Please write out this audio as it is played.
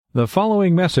The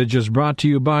following message is brought to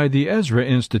you by the Ezra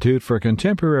Institute for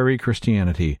Contemporary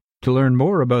Christianity. To learn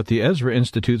more about the Ezra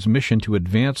Institute's mission to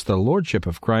advance the Lordship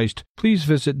of Christ, please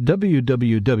visit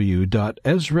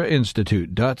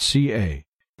www.ezrainstitute.ca.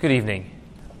 Good evening.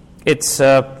 It's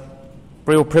a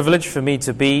real privilege for me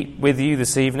to be with you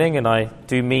this evening, and I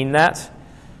do mean that,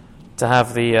 to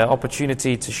have the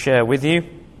opportunity to share with you,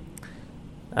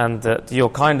 and you're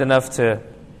kind enough to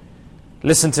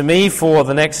listen to me for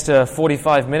the next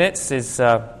 45 minutes is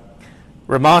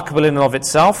remarkable in and of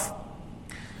itself.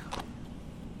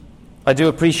 I do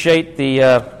appreciate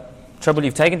the trouble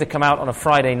you've taken to come out on a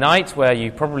Friday night where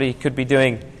you probably could be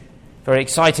doing very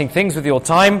exciting things with your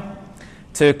time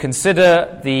to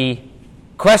consider the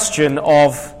question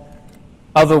of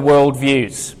other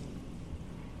worldviews,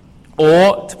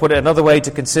 or, to put it another way, to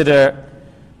consider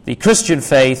the Christian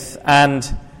faith and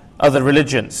other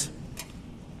religions.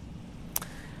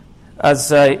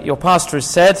 As your pastor has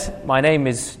said, my name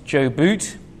is Joe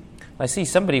Boot. I see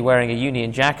somebody wearing a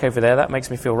Union Jack over there. That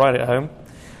makes me feel right at home.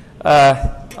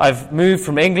 I've moved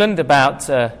from England about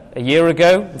a year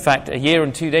ago. In fact, a year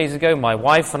and 2 days ago, my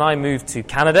wife and I moved to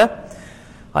Canada.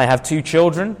 I have 2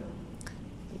 children.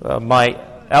 My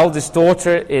eldest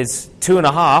daughter is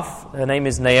 2.5. Her name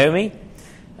is Naomi.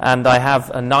 And I have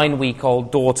a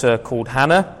 9-week-old daughter called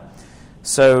Hannah.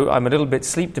 So I'm a little bit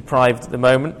sleep deprived at the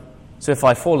moment. So if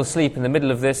I fall asleep in the middle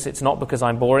of this, it's not because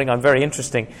I'm boring, I'm very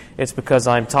interesting, it's because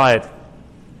I'm tired.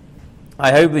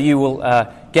 I hope that you will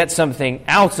get something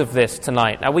out of this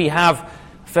tonight. Now, we have a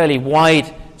fairly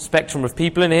wide spectrum of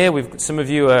people in here. Some of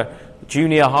you are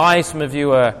junior high, some of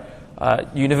you are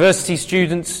university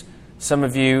students, some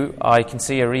of you I can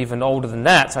see are even older than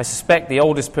that. I suspect the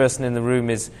oldest person in the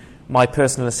room is my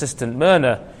personal assistant,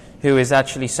 Myrna, who is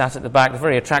actually sat at the back, a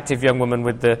very attractive young woman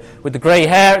with the grey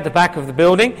hair at the back of the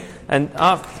building. And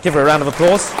give her a round of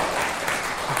applause.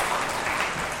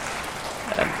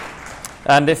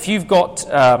 And if you've got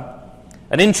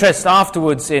an interest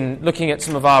afterwards in looking at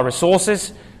some of our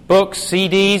resources, books,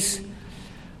 CDs,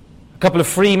 a couple of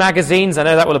free magazines, I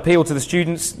know that will appeal to the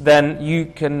students, then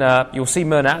you'll see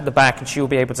Myrna at the back and she'll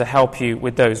be able to help you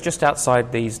with those just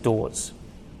outside these doors.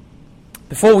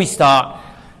 Before we start,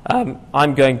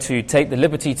 I'm going to take the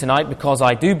liberty tonight, because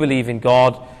I do believe in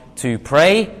God, to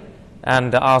pray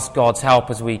and ask God's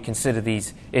help as we consider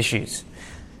these issues.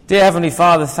 Dear Heavenly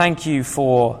Father, thank you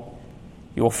for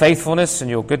your faithfulness and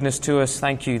your goodness to us.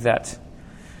 Thank you that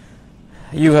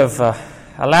you have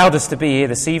allowed us to be here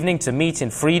this evening to meet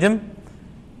in freedom,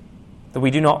 that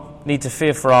we do not need to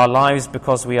fear for our lives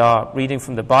because we are reading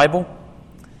from the Bible.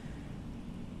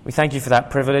 We thank you for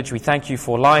that privilege. We thank you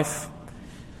for life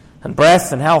and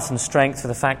breath and health and strength, for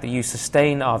the fact that you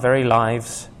sustain our very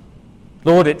lives.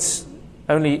 Lord, it's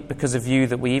only because of you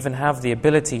that we even have the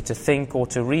ability to think or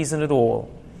to reason at all.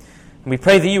 And we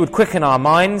pray that you would quicken our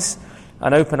minds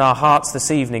and open our hearts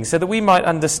this evening so that we might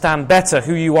understand better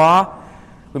who you are,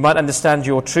 we might understand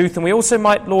your truth, and we also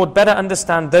might, Lord, better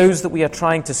understand those that we are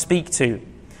trying to speak to,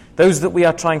 those that we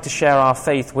are trying to share our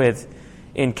faith with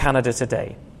in Canada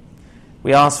today.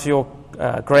 We ask for your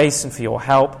grace and for your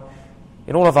help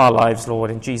in all of our lives,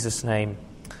 Lord, in Jesus' name.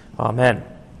 Amen.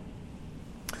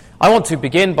 I want to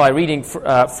begin by reading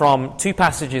from 2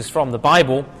 passages from the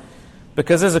Bible,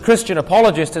 because as a Christian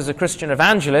apologist, as a Christian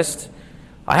evangelist,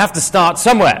 I have to start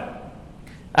somewhere.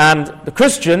 And the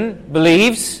Christian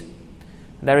believes,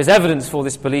 and there is evidence for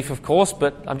this belief, of course,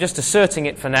 but I'm just asserting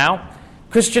it for now.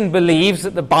 Christian believes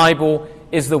that the Bible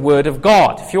is the Word of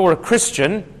God. If you're a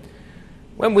Christian,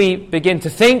 when we begin to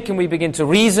think and we begin to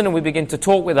reason and we begin to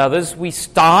talk with others, we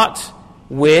start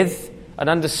with an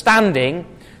understanding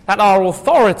that our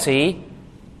authority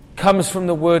comes from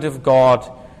the Word of God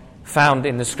found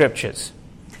in the Scriptures.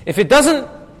 If it doesn't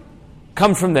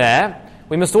come from there,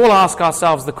 we must all ask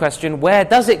ourselves the question, where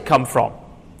does it come from?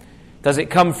 Does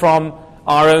it come from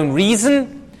our own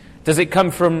reason? Does it come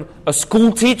from a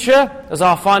school teacher as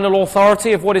our final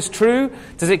authority of what is true?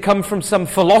 Does it come from some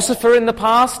philosopher in the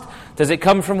past? Does it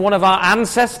come from one of our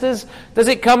ancestors? Does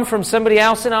it come from somebody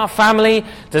else in our family?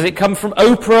 Does it come from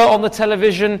Oprah on the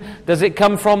television? Does it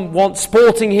come from one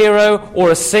sporting hero or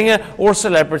a singer or a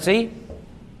celebrity?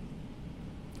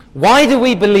 Why do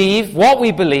we believe what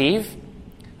we believe,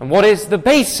 and what is the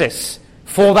basis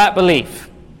for that belief?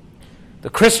 The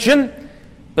Christian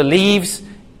believes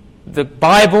the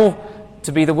Bible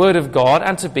to be the Word of God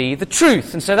and to be the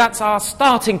truth. And so that's our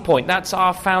starting point. That's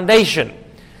our foundation.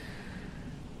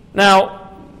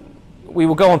 Now, we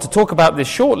will go on to talk about this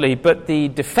shortly, but the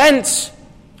defense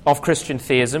of Christian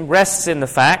theism rests in the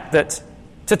fact that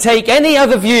to take any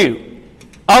other view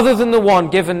other than the one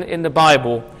given in the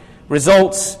Bible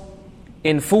results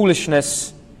in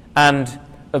foolishness and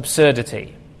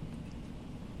absurdity.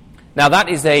 Now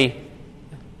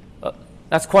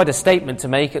that's quite a statement to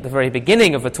make at the very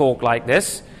beginning of a talk like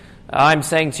this. I'm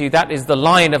saying to you that is the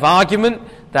line of argument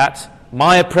that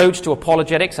my approach to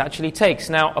apologetics actually takes.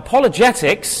 Now,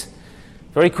 apologetics,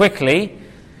 very quickly,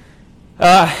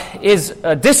 is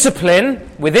a discipline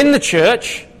within the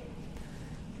church.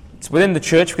 It's within the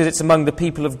church because it's among the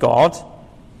people of God.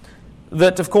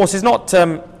 That, of course, is not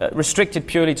restricted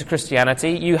purely to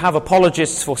Christianity. You have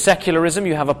apologists for secularism,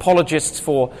 you have apologists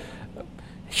for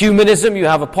humanism, you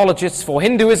have apologists for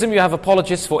Hinduism, you have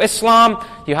apologists for Islam,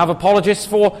 you have apologists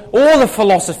for all the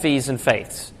philosophies and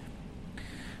faiths.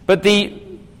 But the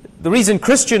reason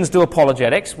Christians do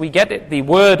apologetics, we get the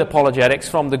word apologetics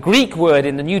from the Greek word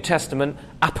in the New Testament,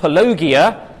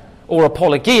 apologia, or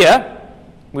apologia.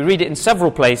 We read it in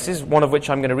several places, one of which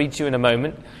I'm going to read to you in a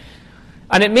moment.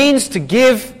 And it means to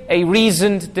give a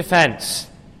reasoned defense.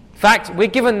 In fact, we're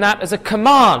given that as a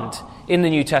command in the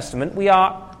New Testament. We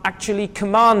are actually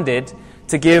commanded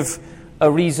to give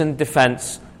a reasoned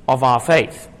defense of our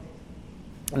faith.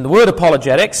 And the word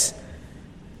apologetics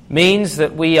means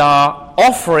that we are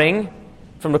offering,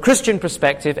 from a Christian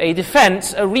perspective, a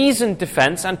defense, a reasoned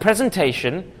defense and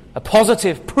presentation, a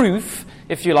positive proof,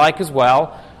 if you like, as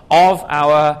well, of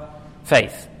our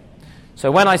faith.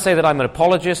 So when I say that I'm an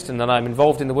apologist and that I'm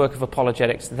involved in the work of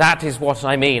apologetics, that is what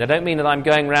I mean. I don't mean that I'm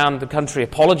going around the country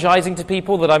apologizing to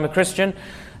people that I'm a Christian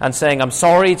and saying I'm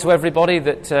sorry to everybody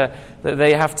that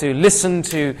they have to listen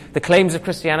to the claims of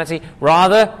Christianity.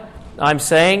 Rather, I'm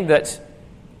saying that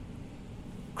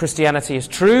Christianity is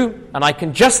true and I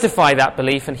can justify that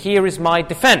belief, and here is my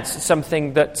defense. It's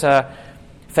something that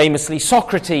famously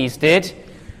Socrates did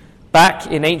back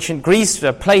in ancient Greece.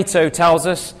 Plato tells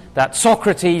us that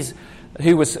Socrates,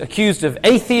 who was accused of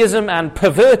atheism and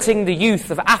perverting the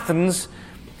youth of Athens,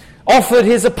 offered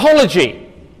his apology.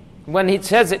 When he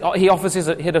says it, he offers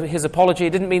his apology, it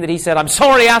didn't mean that he said, I'm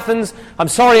sorry, Athens, I'm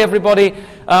sorry, everybody,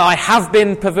 I have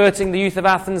been perverting the youth of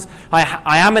Athens,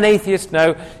 I am an atheist.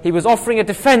 No, he was offering a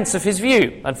defense of his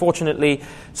view. Unfortunately,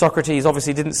 Socrates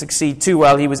obviously didn't succeed too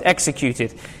well. He was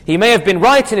executed. He may have been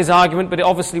right in his argument, but it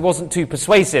obviously wasn't too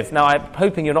persuasive. Now, I'm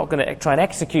hoping you're not going to try and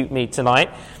execute me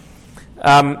tonight.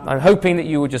 I'm hoping that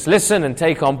you will just listen and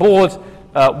take on board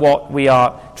what we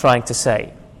are trying to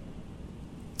say.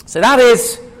 So that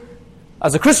is,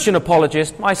 as a Christian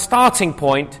apologist, my starting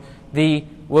point, the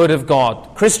Word of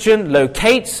God. Christian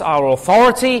locates our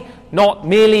authority not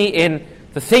merely in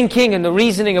the thinking and the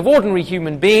reasoning of ordinary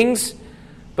human beings,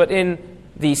 but in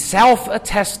the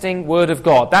self-attesting Word of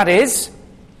God. That is,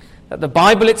 that the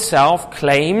Bible itself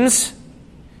claims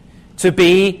to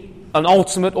be an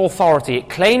ultimate authority. It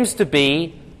claims to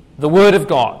be the Word of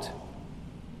God.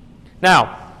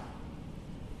 Now,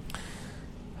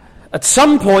 at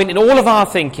some point in all of our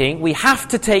thinking, we have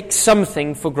to take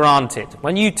something for granted.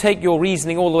 When you take your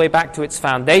reasoning all the way back to its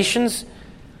foundations,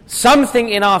 something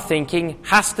in our thinking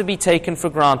has to be taken for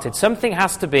granted. Something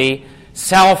has to be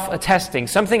self-attesting.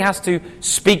 Something has to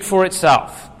speak for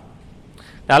itself.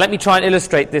 Now, let me try and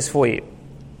illustrate this for you.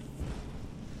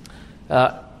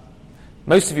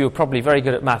 Most of you are probably very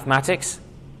good at mathematics.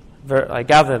 I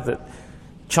gather that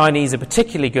Chinese are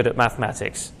particularly good at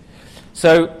mathematics.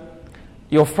 So,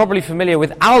 you're probably familiar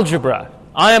with algebra.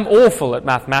 I am awful at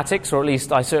mathematics, or at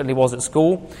least I certainly was at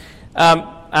school.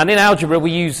 And in algebra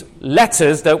we use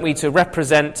letters, don't we, to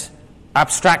represent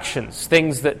abstractions,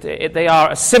 things that they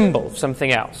are a symbol of something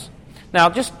else. Now,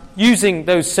 just using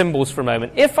those symbols for a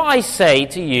moment, if I say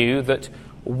to you that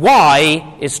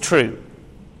Y is true,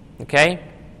 okay?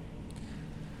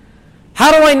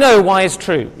 How do I know Y is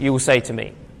true, you will say to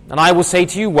me? And I will say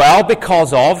to you, well,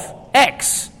 because of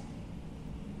X.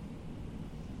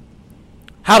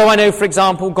 How do I know, for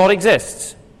example, God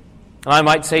exists? And I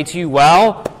might say to you,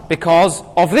 well, because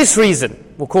of this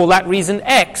reason. We'll call that reason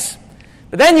X.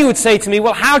 But then you would say to me,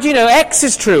 well, how do you know X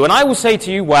is true? And I will say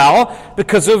to you, well,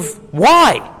 because of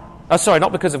Y. Oh, sorry,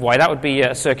 not because of Y. That would be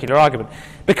a circular argument.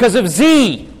 Because of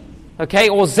Z. Okay,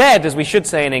 or Z, as we should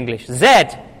say in English. Z.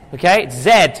 Okay, it's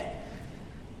Z.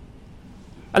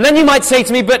 And then you might say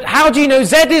to me, but how do you know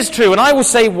Z is true? And I will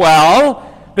say, well,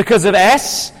 because of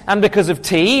S and because of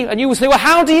T. And you will say, well,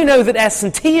 how do you know that S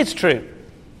and T is true?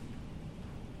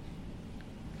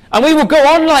 And we will go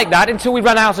on like that until we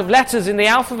run out of letters in the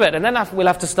alphabet. And then we'll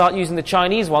have to start using the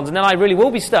Chinese ones. And then I really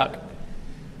will be stuck.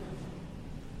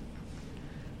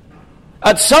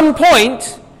 At some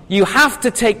point, you have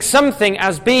to take something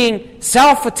as being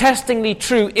self-attestingly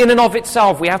true in and of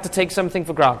itself. We have to take something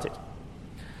for granted.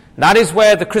 That is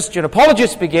where the Christian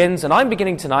apologist begins, and I'm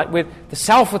beginning tonight with the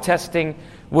self-attesting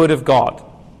Word of God.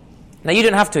 Now, you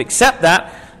don't have to accept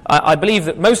that. I believe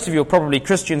that most of you are probably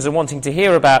Christians and wanting to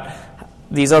hear about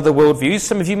these other worldviews.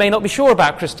 Some of you may not be sure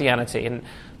about Christianity, and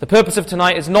the purpose of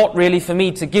tonight is not really for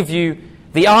me to give you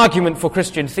the argument for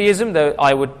Christian theism, though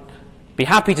I would be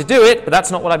happy to do it, but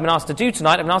that's not what I've been asked to do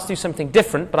tonight. I've been asked to do something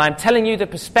different, but I'm telling you the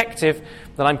perspective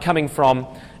that I'm coming from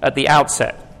at the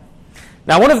outset.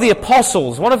 Now, one of the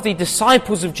apostles, one of the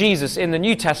disciples of Jesus in the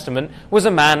New Testament was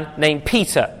a man named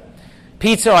Peter.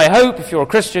 Peter, I hope, if you're a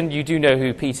Christian, you do know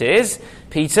who Peter is.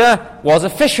 Peter was a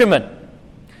fisherman.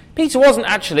 Peter wasn't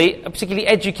actually a particularly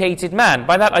educated man.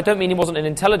 By that, I don't mean he wasn't an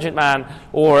intelligent man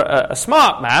or a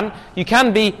smart man. You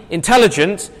can be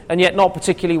intelligent and yet not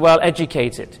particularly well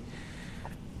educated.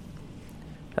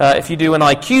 If you do an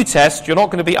IQ test, you're not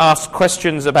going to be asked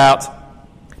questions about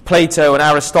Plato and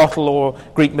Aristotle or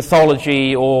Greek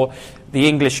mythology or the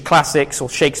English classics or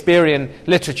Shakespearean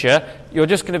literature. You're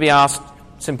just going to be asked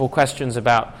simple questions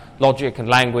about logic and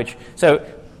language. So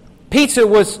Peter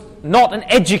was not an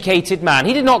educated man.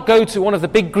 He did not go to one of the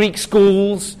big Greek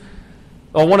schools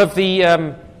or one of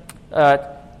the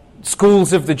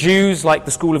schools of the Jews, like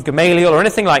the school of Gamaliel or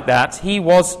anything like that. He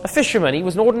was a fisherman. He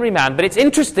was an ordinary man. But it's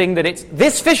interesting that it's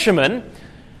this fisherman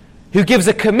who gives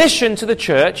a commission to the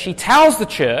church. He tells the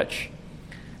church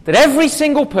that every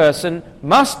single person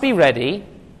must be ready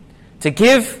to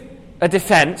give a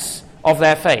defense of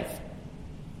their faith.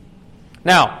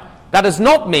 Now, that does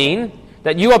not mean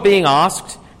that you are being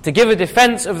asked to give a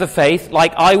defense of the faith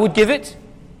like I would give it,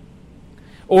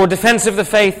 or a defense of the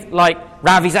faith like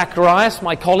Ravi Zacharias,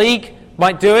 my colleague,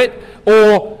 might do it,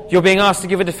 or you're being asked to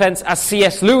give a defense as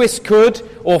C.S. Lewis could,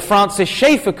 or Francis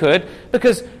Schaeffer could,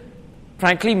 because,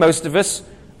 frankly, most of us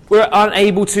were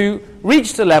unable to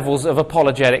reach the levels of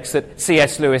apologetics that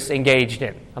C.S. Lewis engaged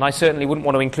in. And I certainly wouldn't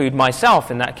want to include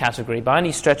myself in that category by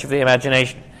any stretch of the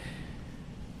imagination.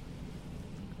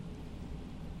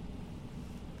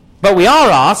 But we are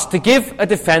asked to give a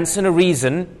defense and a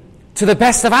reason to the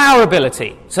best of our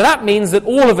ability. So that means that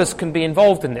all of us can be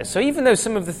involved in this. So even though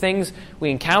some of the things we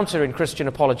encounter in Christian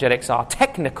apologetics are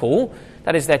technical,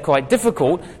 that is, they're quite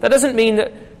difficult, that doesn't mean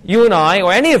that you and I,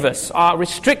 or any of us, are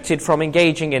restricted from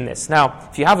engaging in this. Now,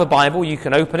 if you have a Bible, you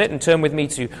can open it and turn with me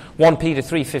to 1 Peter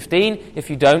 3:15.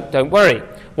 If you don't worry.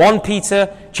 1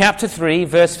 Peter chapter 3,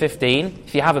 verse 15.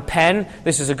 If you have a pen,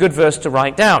 this is a good verse to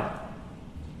write down.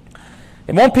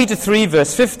 In 1 Peter 3,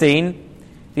 verse 15,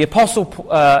 the Apostle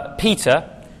Peter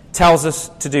tells us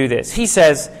to do this. He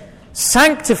says,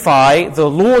 "Sanctify the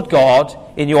Lord God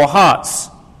in your hearts,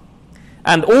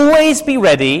 and always be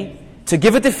ready to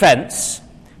give a defense."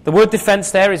 The word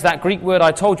defense there is that Greek word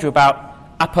I told you about,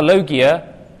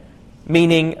 apologia,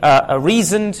 meaning a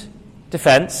reasoned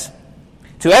defense.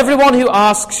 "To everyone who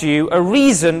asks you a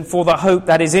reason for the hope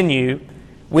that is in you,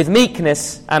 with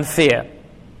meekness and fear."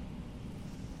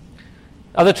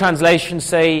 Other translations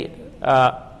say,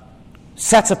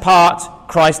 set apart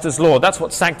Christ as Lord. That's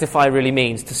what sanctify really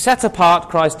means. To set apart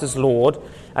Christ as Lord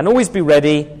and always be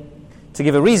ready to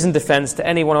give a reasoned defense to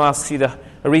anyone who asks you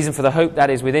a reason for the hope that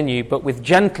is within you, but with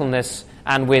gentleness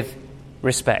and with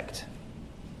respect.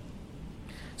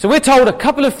 So we're told a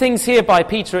couple of things here by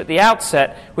Peter at the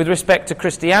outset with respect to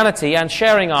Christianity and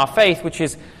sharing our faith, which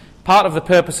is part of the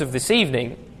purpose of this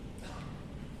evening.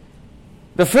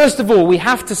 But first of all, we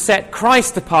have to set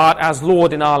Christ apart as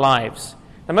Lord in our lives.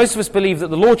 Now, most of us believe that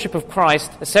the Lordship of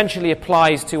Christ essentially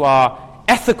applies to our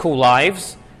ethical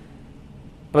lives,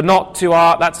 but not to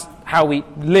that's how we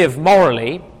live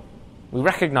morally. We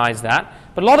recognize that.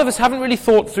 But a lot of us haven't really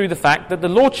thought through the fact that the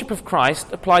Lordship of Christ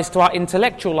applies to our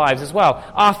intellectual lives as well,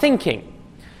 our thinking.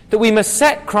 That we must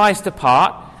set Christ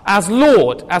apart as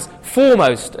Lord, as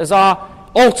foremost, as our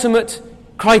ultimate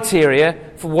criteria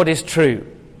for what is true,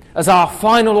 as our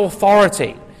final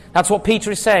authority. That's what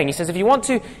Peter is saying. He says, if you want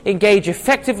to engage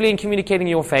effectively in communicating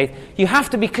your faith, you have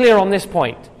to be clear on this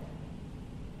point,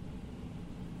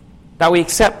 that we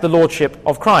accept the Lordship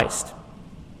of Christ.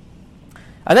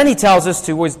 And then he tells us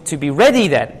to be ready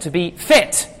then, to be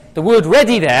fit. The word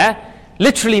ready there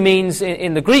literally means,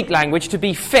 in the Greek language, to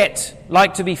be fit,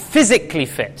 like to be physically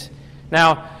fit.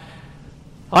 Now,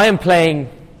 I am playing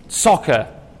soccer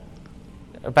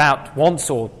about once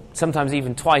or sometimes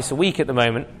even twice a week at the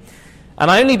moment. And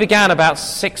I only began about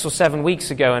 6 or 7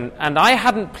 weeks ago, and I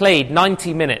hadn't played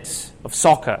 90 minutes of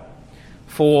soccer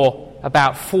for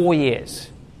about 4 years.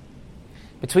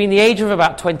 Between the age of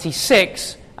about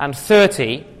 26 and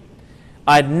 30,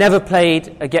 I had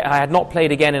not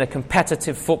played again in a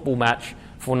competitive football match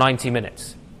for 90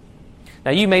 minutes.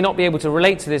 Now, you may not be able to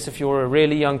relate to this if you're a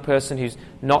really young person who's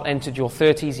not entered your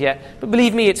 30s yet, but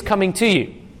believe me, it's coming to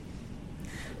you.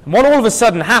 And what all of a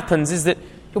sudden happens is that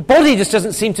your body just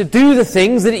doesn't seem to do the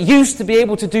things that it used to be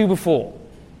able to do before.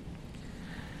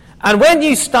 And when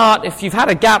you start, if you've had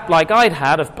a gap like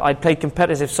I'd played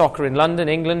competitive soccer in London,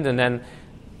 England, and then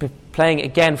playing it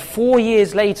again 4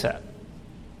 years later,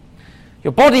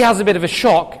 your body has a bit of a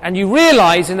shock, and you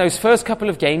realize in those first couple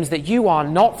of games that you are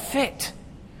not fit.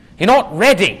 You're not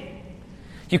ready.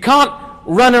 You can't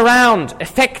run around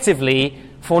effectively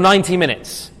for 90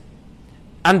 minutes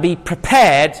and be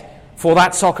prepared for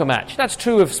that soccer match. That's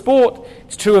true of sport.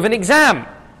 It's true of an exam.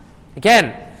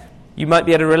 Again, you might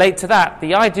be able to relate to that.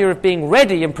 The idea of being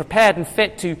ready and prepared and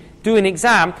fit to do an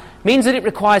exam means that it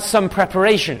requires some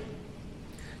preparation.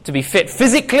 To be fit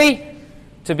physically,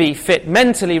 to be fit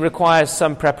mentally requires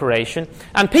some preparation.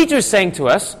 And Peter is saying to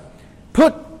us,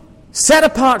 set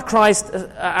apart Christ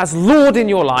as Lord in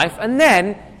your life, and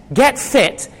then get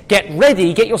fit, get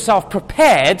ready, get yourself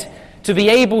prepared to be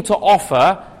able to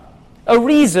offer a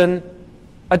reason,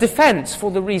 a defense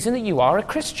for the reason that you are a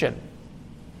Christian.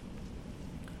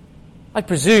 I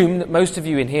presume that most of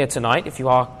you in here tonight, if you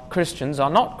are Christians, are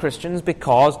not Christians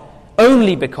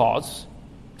only because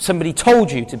somebody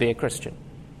told you to be a Christian.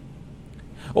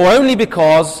 Or only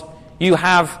because you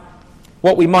have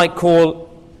what we might call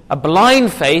a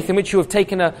blind faith in which you have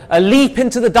taken a leap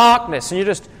into the darkness and you're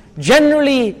just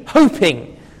generally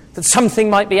hoping that something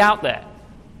might be out there.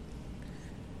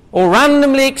 Or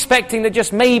randomly expecting that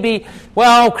just maybe,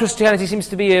 Christianity seems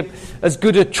to be as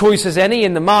good a choice as any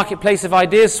in the marketplace of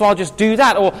ideas, so I'll just do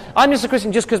that. Or I'm just a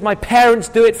Christian just because my parents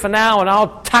do it for now, and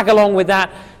I'll tag along with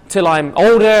that till I'm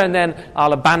older, and then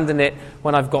I'll abandon it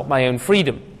when I've got my own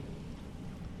freedom.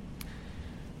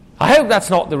 I hope that's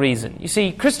not the reason. You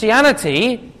see,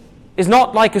 Christianity is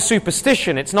not like a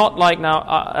superstition. It's not like,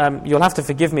 you'll have to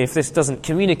forgive me if this doesn't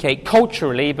communicate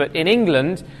culturally, but in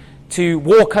England, to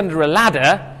walk under a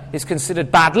ladder is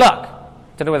considered bad luck.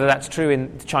 I don't know whether that's true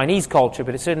in Chinese culture,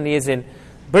 but it certainly is in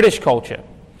British culture.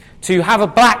 To have a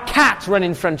black cat run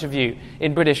in front of you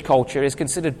in British culture is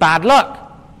considered bad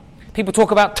luck. People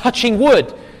talk about touching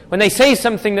wood. When they say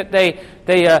something that they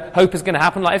hope is going to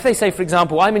happen, like if they say, for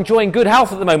example, I'm enjoying good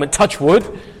health at the moment, touch wood.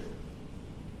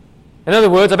 In other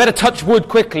words, I better touch wood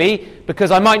quickly because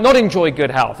I might not enjoy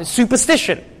good health. It's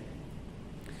superstition.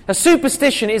 A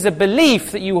superstition is a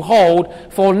belief that you hold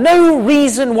for no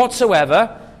reason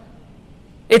whatsoever.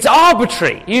 It's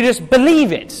arbitrary. You just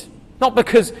believe it. Not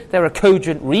because there are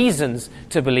cogent reasons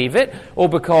to believe it, or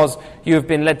because you have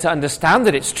been led to understand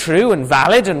that it's true and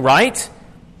valid and right.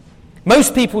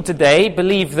 Most people today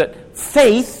believe that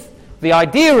faith, the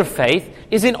idea of faith,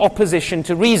 is in opposition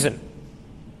to reason.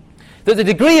 That the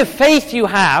degree of faith you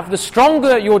have, the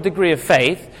stronger your degree of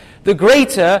faith, the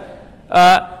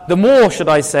more,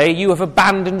 you have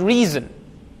abandoned reason.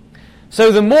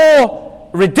 So the more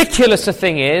ridiculous a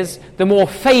thing is, the more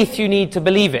faith you need to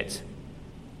believe it.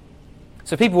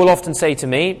 So people will often say to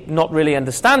me, not really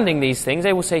understanding these things,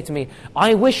 they will say to me,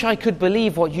 I wish I could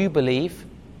believe what you believe,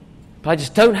 but I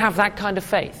just don't have that kind of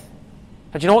faith.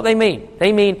 But you know what they mean?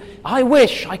 They mean, I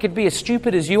wish I could be as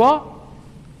stupid as you are,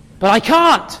 but I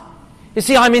can't. You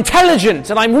see, I'm intelligent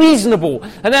and I'm reasonable,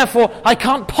 and therefore I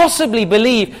can't possibly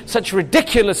believe such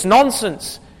ridiculous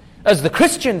nonsense as the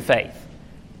Christian faith.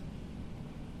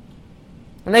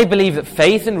 And they believe that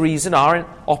faith and reason are in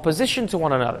opposition to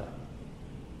one another.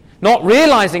 Not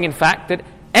realizing, in fact, that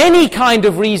any kind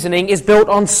of reasoning is built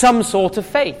on some sort of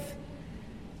faith,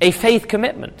 a faith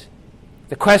commitment.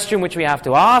 The question which we have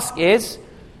to ask is,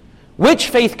 which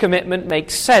faith commitment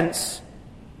makes sense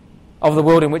of the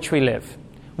world in which we live?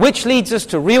 Which leads us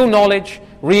to real knowledge,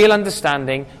 real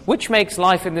understanding, which makes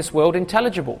life in this world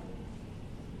intelligible?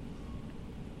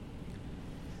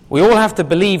 We all have to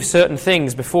believe certain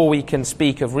things before we can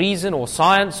speak of reason or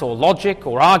science or logic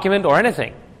or argument or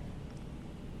anything.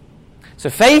 So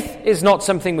faith is not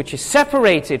something which is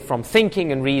separated from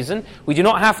thinking and reason. We do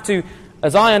not have to,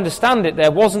 as I understand it, there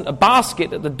wasn't a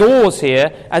basket at the doors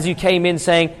here as you came in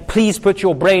saying, please put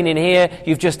your brain in here,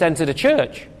 you've just entered a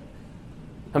church.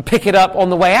 And pick it up on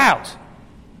the way out.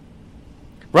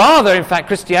 Rather, in fact,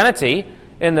 Christianity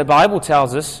in the Bible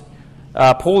tells us,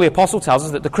 Paul the Apostle tells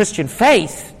us that the Christian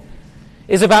faith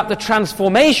is about the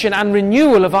transformation and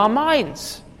renewal of our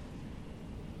minds.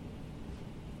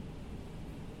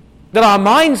 That our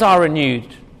minds are renewed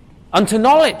unto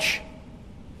knowledge.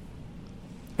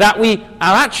 That we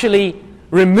are actually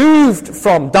removed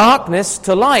from darkness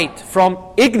to light, from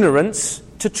ignorance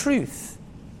to truth.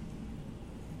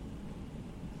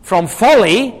 From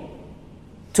folly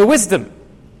to wisdom.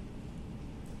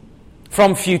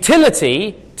 From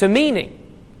futility to meaning.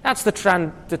 That's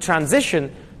the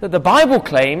transition that the Bible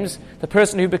claims the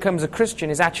person who becomes a Christian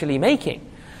is actually making.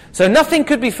 So nothing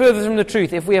could be further from the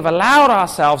truth if we have allowed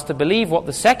ourselves to believe what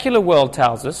the secular world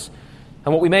tells us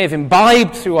and what we may have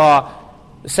imbibed through our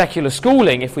secular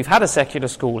schooling, if we've had a secular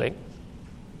schooling,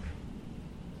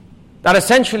 that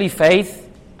essentially faith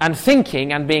and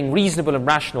thinking and being reasonable and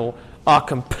rational are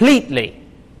completely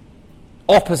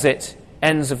opposite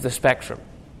ends of the spectrum.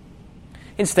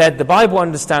 Instead, the Bible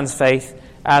understands faith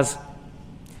as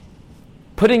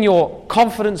putting your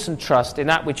confidence and trust in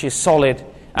that which is solid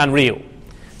and real.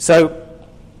 So,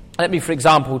 let me, for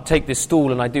example, take this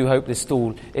stool, and I do hope this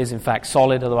stool is in fact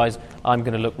solid, otherwise I'm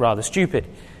going to look rather stupid.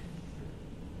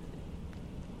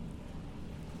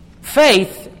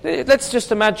 Faith, let's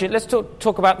just imagine, let's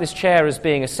talk about this chair as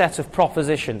being a set of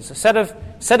propositions, a set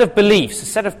of beliefs, a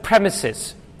set of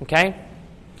premises, okay?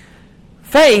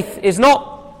 Faith is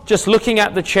not just looking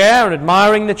at the chair and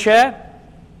admiring the chair,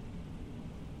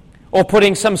 or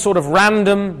putting some sort of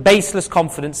random, baseless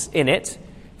confidence in it.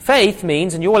 Faith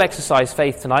means, and you all exercise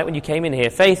faith tonight when you came in here,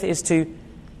 faith is to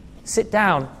sit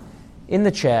down in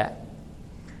the chair,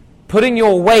 putting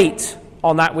your weight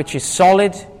on that which is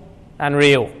solid and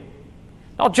real.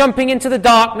 Not jumping into the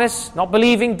darkness, not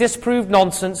believing disproved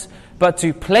nonsense, but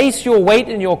to place your weight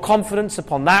and your confidence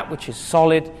upon that which is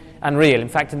solid and real. In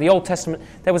fact, in the Old Testament,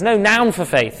 there was no noun for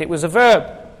faith. It was a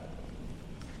verb.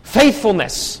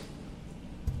 Faithfulness.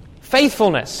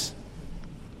 Faithfulness.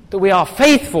 That we are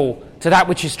faithful to that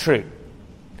which is true.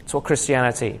 That's what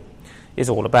Christianity is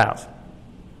all about.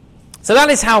 So that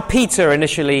is how Peter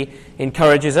initially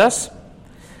encourages us.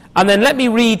 And then let me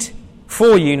read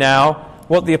for you now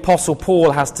what the Apostle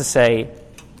Paul has to say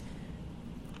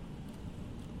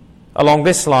along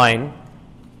this line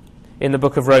in the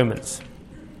book of Romans.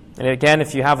 And again,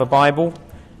 if you have a Bible,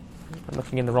 I'm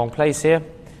looking in the wrong place here.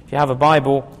 If you have a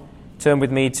Bible, turn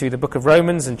with me to the book of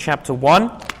Romans in chapter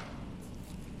 1.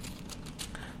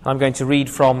 I'm going to read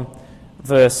from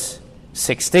verse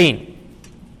 16.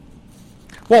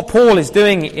 What Paul is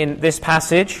doing in this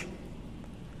passage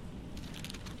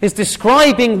is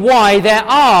describing why there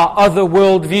are other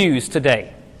worldviews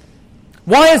today.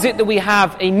 Why is it that we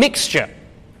have a mixture,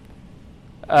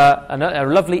 a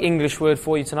lovely English word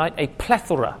for you tonight, a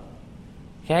plethora,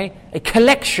 okay, a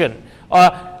collection,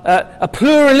 a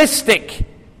pluralistic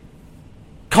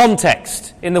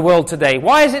context in the world today?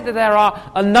 Why is it that there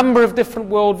are a number of different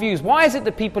worldviews? Why is it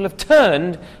that people have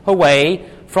turned away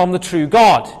from the true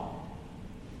God?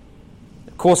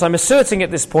 Of course, I'm asserting at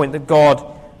this point that God,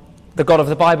 the God of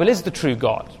the Bible, is the true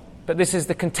God. But this is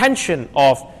the contention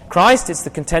of Christ, it's the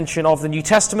contention of the New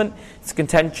Testament, it's the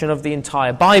contention of the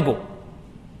entire Bible.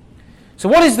 So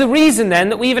what is the reason then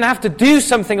that we even have to do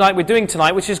something like we're doing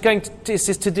tonight, which is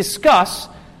to discuss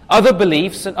other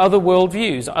beliefs and other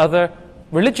worldviews, other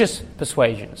religious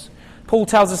persuasions? Paul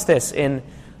tells us this in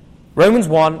Romans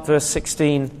 1, verse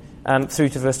 16 and through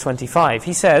to verse 25.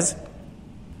 He says,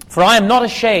 "For I am not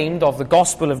ashamed of the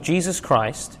gospel of Jesus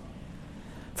Christ,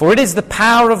 for it is the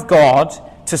power of God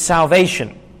to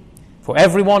salvation for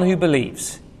everyone who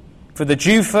believes, for the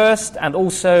Jew first and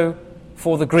also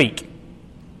for the Greek.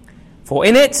 For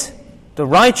in it the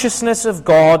righteousness of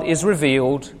God is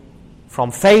revealed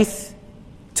from faith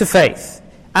to faith,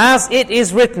 as it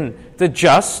is written, the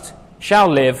just shall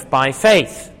live by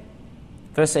faith."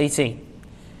 Verse 18.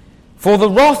 "For the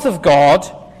wrath of God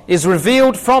is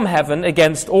revealed from heaven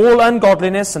against all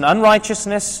ungodliness and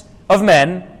unrighteousness of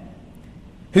men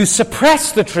who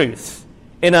suppress the truth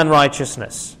in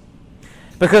unrighteousness,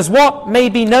 because what may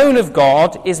be known of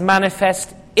God is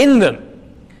manifest in them,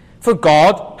 for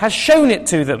God has shown it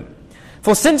to them.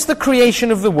 For since the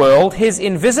creation of the world, his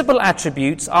invisible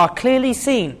attributes are clearly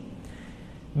seen,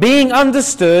 being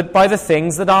understood by the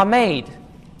things that are made,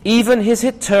 even his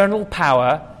eternal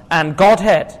power and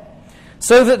Godhead,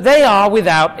 so that they are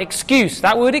without excuse."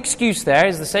 That word excuse there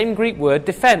is the same Greek word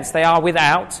defense. They are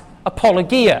without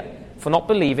apologia for not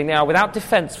believing. They are without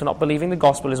defense for not believing the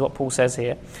gospel, is what Paul says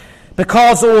here.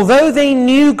 "Because although they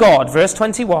knew God," verse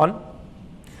 21,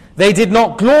 "they did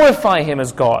not glorify him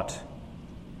as God,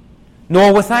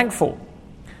 nor were thankful,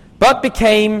 but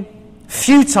became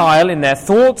futile in their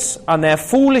thoughts, and their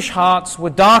foolish hearts were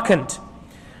darkened.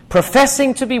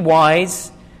 Professing to be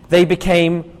wise, they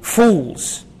became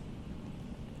fools,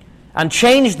 and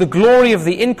changed the glory of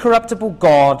the incorruptible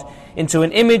God into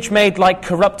an image made like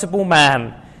corruptible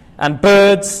man, and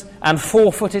birds, and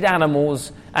four-footed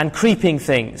animals, and creeping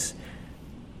things.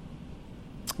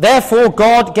 Therefore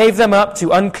God gave them up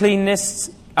to uncleanness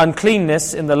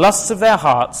in the lusts of their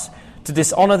hearts, to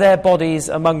dishonor their bodies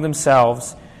among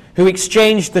themselves, who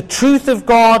exchanged the truth of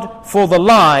God for the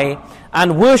lie,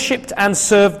 and worshipped and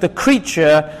served the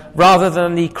creature rather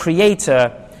than the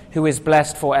Creator, who is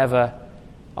blessed forever.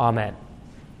 Amen."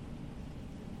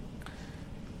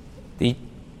 The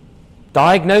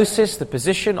diagnosis, the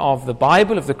position of the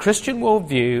Bible, of the Christian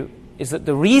worldview, is that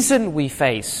the reason we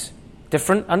face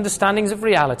different understandings of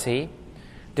reality,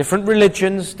 different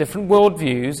religions, different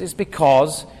worldviews, is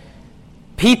because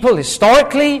people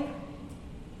historically,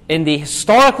 in the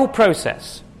historical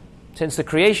process, since the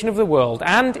creation of the world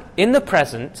and in the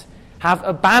present, have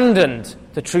abandoned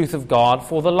the truth of God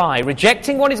for the lie,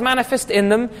 rejecting what is manifest in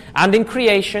them and in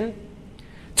creation,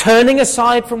 turning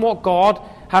aside from what God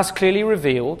has clearly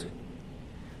revealed,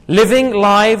 living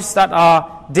lives that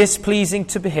are displeasing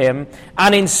to Him,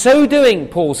 and in so doing,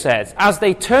 Paul says, as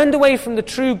they turned away from the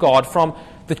true God, from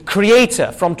the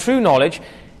Creator, from true knowledge,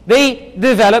 they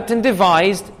developed and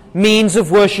devised means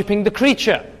of worshipping the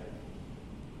creature.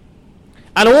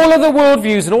 And all other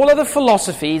worldviews and all other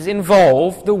philosophies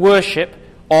involve the worship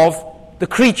of the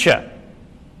creature.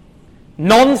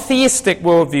 Non-theistic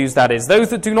worldviews, that is, those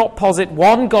that do not posit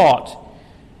one God,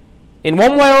 in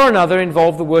one way or another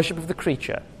involve the worship of the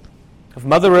creature, of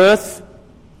Mother Earth,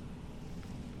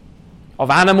 of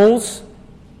animals,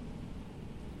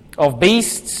 of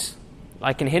beasts,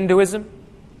 like in Hinduism,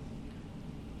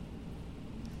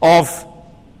 of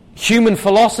human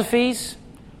philosophies,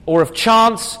 or of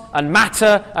chance and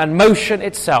matter and motion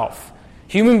itself.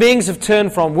 Human beings have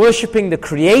turned from worshipping the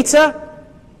Creator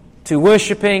to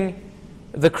worshipping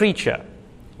the creature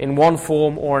in one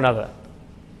form or another.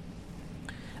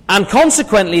 And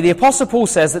consequently, the Apostle Paul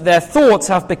says that their thoughts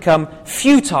have become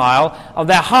futile, and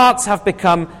their hearts have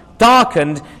become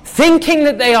darkened, thinking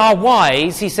that they are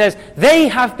wise. He says, they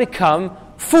have become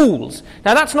fools.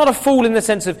 Now that's not a fool in the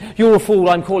sense of, you're a fool,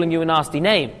 I'm calling you a nasty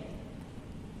name.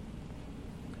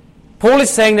 Paul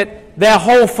is saying that their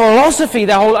whole philosophy,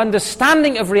 their whole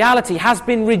understanding of reality has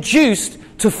been reduced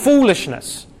to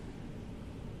foolishness,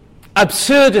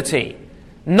 absurdity,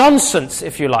 nonsense,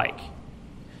 if you like,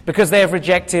 because they have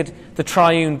rejected the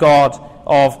triune God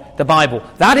of the Bible.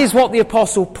 That is what the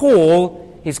Apostle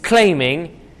Paul is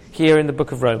claiming here in the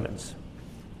book of Romans.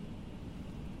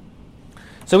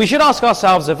 So we should ask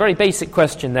ourselves a very basic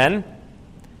question then.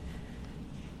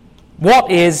 What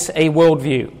is a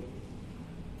worldview?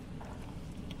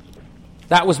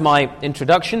 That was my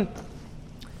introduction,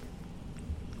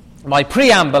 my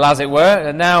preamble, as it were,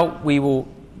 and now we will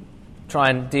try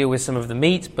and deal with some of the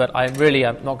meat, but I really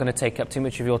am not going to take up too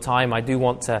much of your time. I do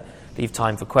want to leave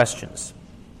time for questions.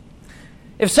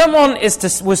 If someone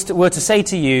were to say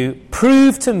to you,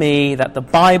 prove to me that the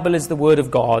Bible is the Word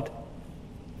of God,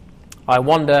 I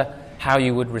wonder how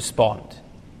you would respond.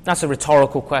 That's a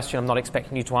rhetorical question. I'm not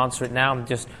expecting you to answer it now. I'm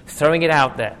just throwing it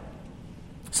out there.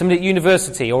 Somebody at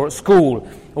university or at school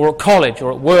or at college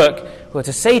or at work were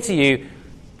to say to you,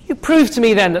 you prove to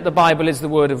me then that the Bible is the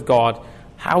Word of God,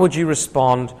 how would you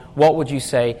respond? What would you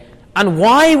say? And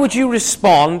why would you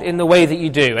respond in the way that you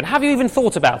do? And have you even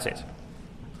thought about it?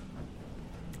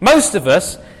 Most of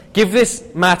us give this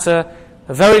matter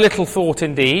very little thought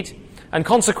indeed, and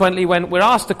consequently when we're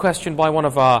asked a question by one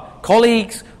of our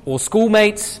colleagues or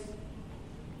schoolmates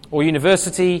or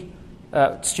university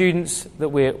students that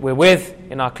we're with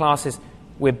in our classes,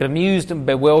 we're bemused and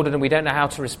bewildered and we don't know how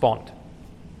to respond.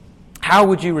 How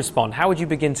would you respond? How would you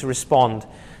begin to respond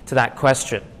to that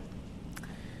question?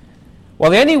 Well,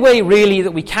 the only way really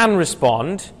that we can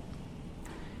respond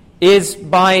is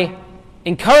by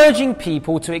encouraging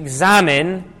people to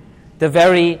examine the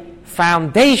very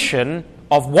foundation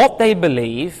of what they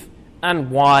believe and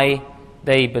why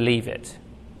they believe it.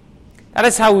 That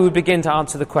is how we would begin to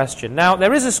answer the question. Now,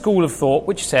 there is a school of thought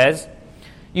which says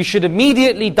you should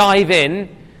immediately dive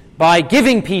in by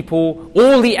giving people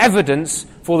all the evidence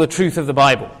for the truth of the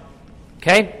Bible.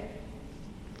 Okay?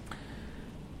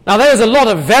 Now, there is a lot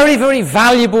of very, very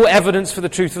valuable evidence for the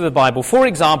truth of the Bible. For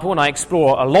example, and I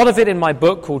explore a lot of it in my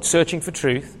book called Searching for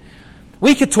Truth,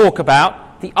 we could talk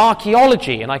about the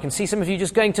archaeology, and I can see some of you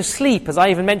just going to sleep as I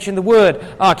even mention the word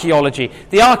archaeology.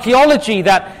 The archaeology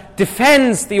that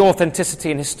defends the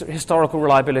authenticity and historical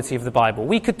reliability of the Bible.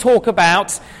 We could talk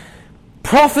about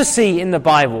prophecy in the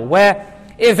Bible, where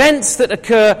events that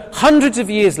occur hundreds of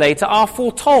years later are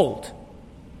foretold.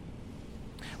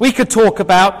 We could talk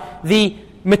about the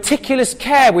meticulous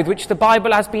care with which the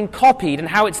Bible has been copied and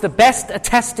how it's the best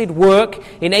attested work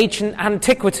in ancient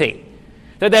antiquity.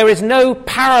 That there is no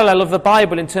parallel of the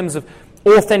Bible in terms of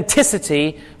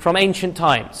authenticity from ancient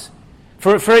times.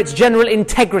 For its general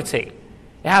integrity.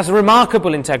 It has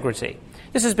remarkable integrity.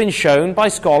 This has been shown by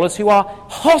scholars who are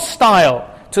hostile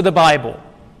to the Bible.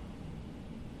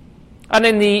 And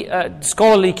in the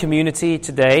scholarly community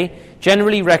today,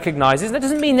 generally recognizes, that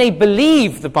doesn't mean they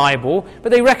believe the Bible,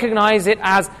 but they recognize it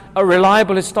as a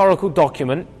reliable historical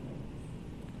document,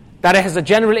 that it has a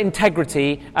general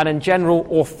integrity and a general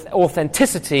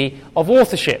authenticity of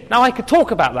authorship. Now, I could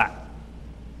talk about that.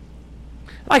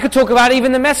 I could talk about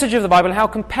even the message of the Bible and how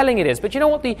compelling it is. But you know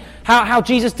what? How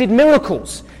Jesus did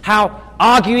miracles.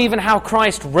 Argue even how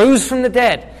Christ rose from the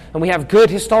dead. And we have good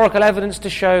historical evidence to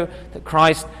show that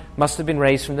Christ must have been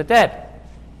raised from the dead.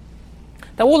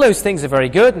 Now, all those things are very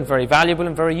good and very valuable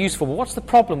and very useful. But what's the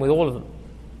problem with all of them?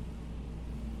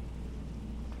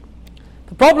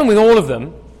 The problem with all of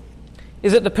them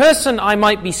is that the person I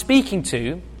might be speaking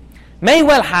to may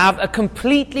well have a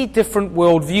completely different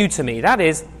worldview to me. That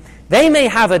is, they may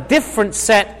have a different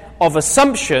set of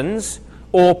assumptions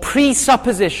or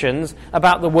presuppositions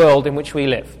about the world in which we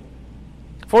live.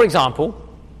 For example,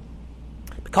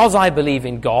 because I believe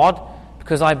in God,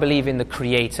 because I believe in the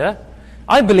Creator,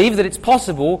 I believe that it's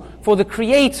possible for the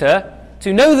Creator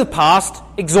to know the past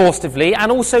exhaustively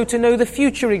and also to know the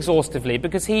future exhaustively,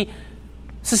 because He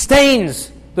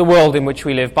sustains the world in which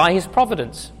we live by His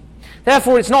providence.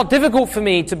 Therefore, it's not difficult for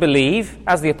me to believe,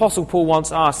 as the Apostle Paul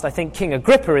once asked, I think, King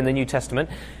Agrippa in the New Testament,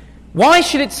 why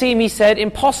should it seem, he said,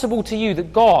 impossible to you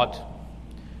that God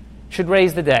should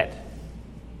raise the dead?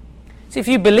 See, if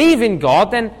you believe in God,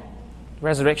 then the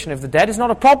resurrection of the dead is not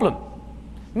a problem.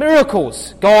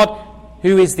 Miracles, God,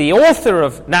 who is the author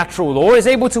of natural law, is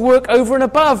able to work over and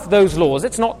above those laws.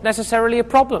 It's not necessarily a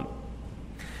problem.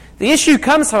 The issue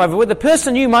comes, however, with the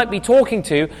person you might be talking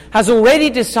to has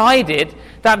already decided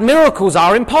that miracles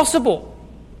are impossible.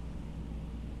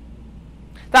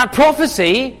 That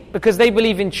prophecy, because they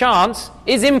believe in chance,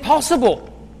 is impossible.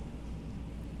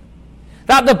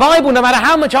 That the Bible, no matter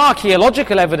how much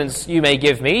archaeological evidence you may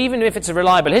give me, even if it's a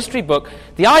reliable history book,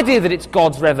 the idea that it's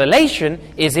God's revelation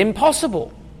is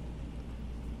impossible.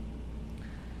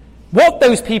 What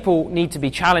those people need to be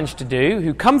challenged to do,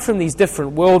 who come from these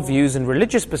different worldviews and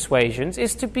religious persuasions,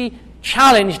 is to be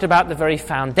challenged about the very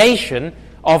foundation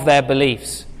of their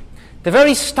beliefs, the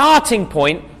very starting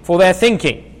point for their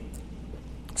thinking.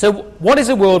 So what is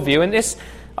a worldview? And this,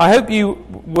 I hope you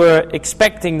were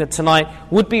expecting that tonight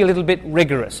would be a little bit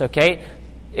rigorous, okay?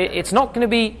 It's not going to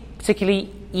be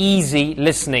particularly easy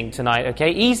listening tonight,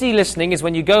 okay? Easy listening is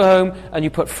when you go home and you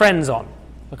put Friends on,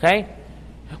 okay?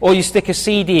 Or you stick a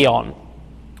CD on,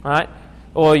 right?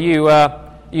 Or you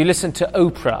listen to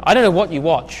Oprah. I don't know what you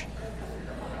watch,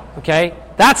 okay?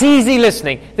 That's easy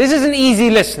listening. This isn't easy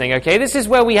listening, okay? This is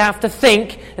where we have to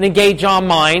think and engage our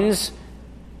minds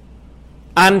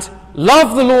and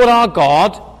love the Lord our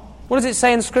God. What does it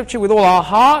say in Scripture? With all our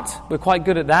heart, we're quite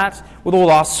good at that. With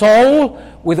all our soul,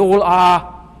 with all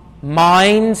our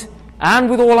mind, and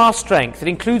with all our strength. It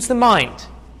includes the mind.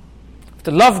 We have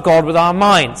to love God with our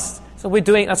minds. So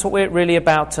that's what we're really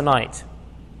about tonight.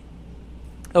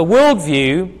 A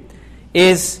worldview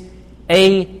is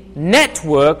a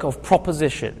network of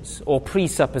propositions, or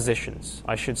presuppositions,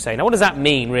 I should say. Now, what does that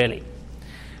mean, really?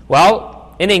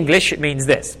 Well, in English, it means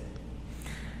this.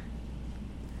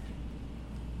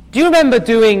 Do you remember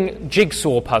doing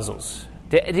jigsaw puzzles?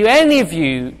 Do any of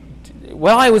you,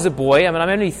 when I was a boy, I'm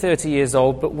only 30 years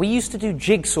old, but we used to do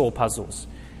jigsaw puzzles.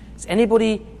 Does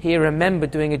anybody here remember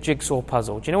doing a jigsaw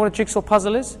puzzle? Do you know what a jigsaw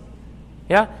puzzle is?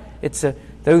 Yeah? It's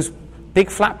those big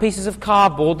flat pieces of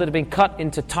cardboard that have been cut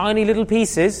into tiny little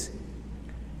pieces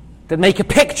that make a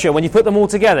picture when you put them all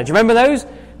together. Do you remember those?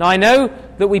 Now, I know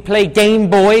that we play Game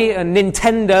Boy and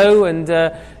Nintendo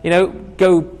and,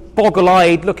 go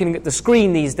boggle-eyed looking at the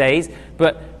screen these days,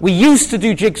 but we used to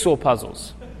do jigsaw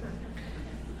puzzles.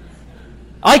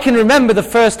 I can remember the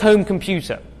first home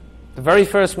computer, the very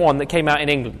first one that came out in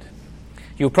England.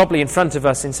 You were probably in front of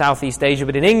us in Southeast Asia,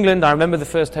 but in England, I remember the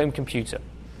first home computer.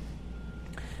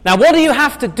 Now, what do you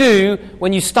have to do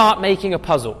when you start making a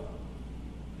puzzle?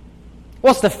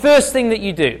 What's the first thing that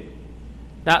you do?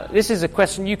 Now, this is a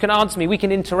question you can answer me. We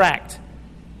can interact.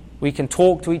 We can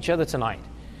talk to each other tonight.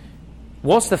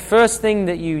 What's the first thing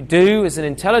that you do as an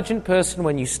intelligent person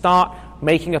when you start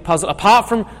making a puzzle, apart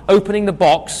from opening the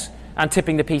box and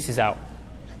tipping the pieces out?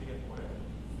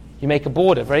 You make a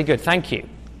border. Very good. Thank you.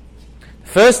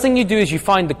 First thing you do is you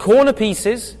find the corner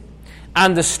pieces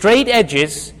and the straight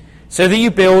edges so that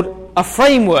you build a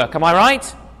framework. Am I right?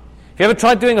 Have you ever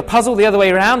tried doing a puzzle the other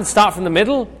way around and start from the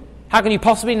middle? How can you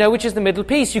possibly know which is the middle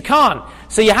piece? You can't.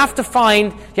 So you have to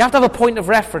have a point of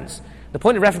reference. The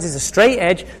point of reference is a straight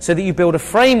edge so that you build a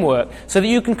framework so that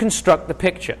you can construct the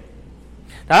picture.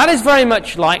 Now that is very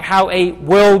much like how a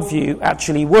worldview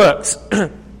actually works.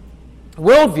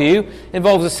 Worldview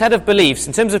involves a set of beliefs.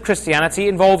 In terms of Christianity, it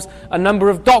involves a number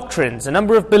of doctrines, a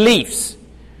number of beliefs.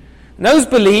 And those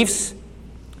beliefs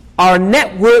are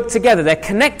networked together. They're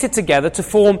connected together to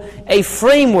form a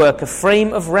framework, a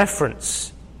frame of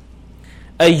reference,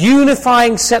 a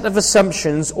unifying set of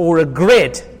assumptions or a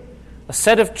grid, a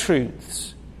set of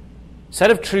truths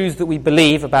that we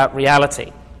believe about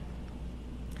reality.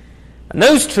 And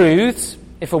those truths,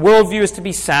 if a worldview is to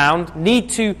be sound, need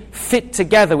to fit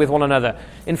together with one another.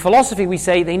 In philosophy, we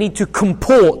say they need to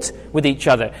comport with each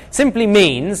other. Simply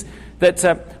means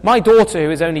that my daughter,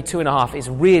 who is only 2.5, is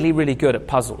really, really good at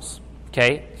puzzles.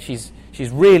 Okay, she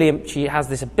has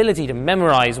this ability to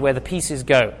memorize where the pieces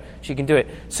go. She can do it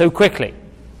so quickly.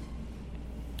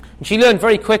 And she learned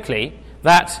very quickly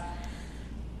that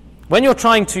when you're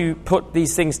trying to put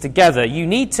these things together, you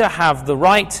need to have the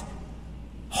right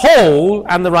hole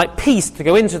and the right piece to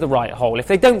go into the right hole. If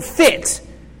they don't fit,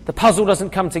 the puzzle doesn't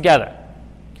come together.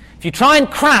 If you try and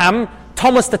cram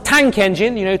Thomas the Tank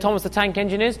Engine, you know who Thomas the Tank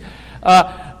Engine is,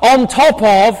 on top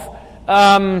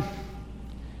of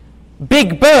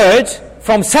Big Bird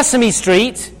from Sesame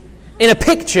Street in a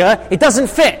picture, it doesn't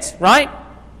fit, right?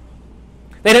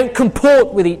 They don't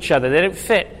comport with each other. They don't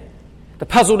fit. The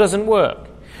puzzle doesn't work.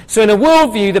 So in a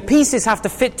worldview, the pieces have to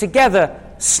fit together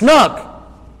snug.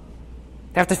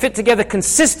 They have to fit together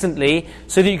consistently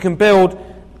so that you can build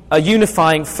a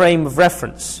unifying frame of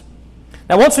reference.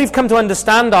 Now, once we've come to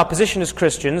understand our position as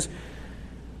Christians,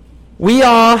 we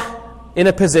are in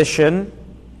a position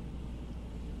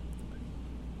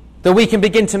that we can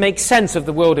begin to make sense of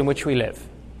the world in which we live.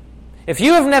 If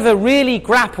you have never really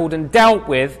grappled and dealt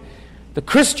with the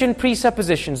Christian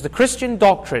presuppositions, the Christian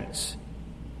doctrines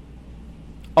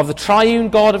of the triune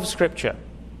God of Scripture,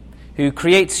 who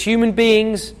creates human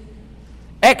beings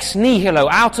ex nihilo,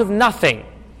 out of nothing,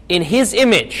 in His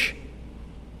image,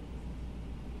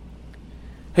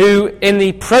 who in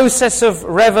the process of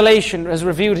revelation has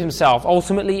revealed Himself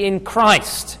ultimately in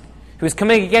Christ, who is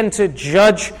coming again to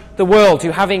judge the world,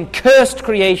 who, having cursed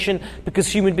creation because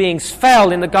human beings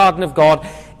fell in the garden of God,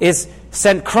 is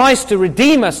sent Christ to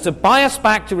redeem us, to buy us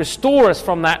back, to restore us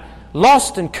from that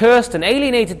lost and cursed and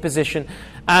alienated position,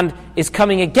 and is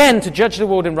coming again to judge the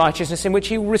world in righteousness, in which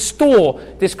He will restore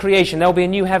this creation. There will be a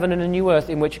new heaven and a new earth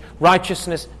in which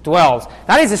righteousness dwells.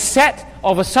 That is a set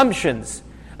of assumptions,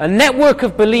 a network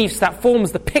of beliefs that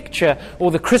forms the picture or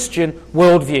the Christian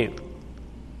worldview.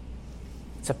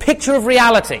 It's a picture of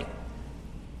reality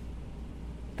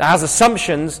that has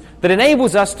assumptions that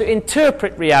enables us to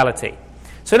interpret reality.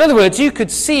 So in other words, you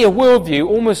could see a worldview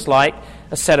almost like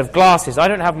a set of glasses. I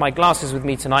don't have my glasses with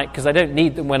me tonight because I don't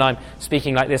need them when I'm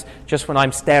speaking like this, just when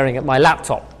I'm staring at my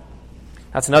laptop.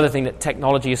 That's another thing that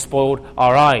technology has spoiled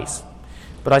our eyes.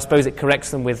 But I suppose it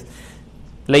corrects them with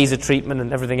laser treatment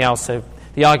and everything else, so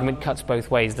the argument cuts both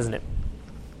ways, doesn't it?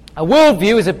 A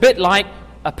worldview is a bit like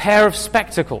a pair of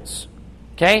spectacles.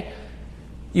 Okay?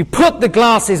 You put the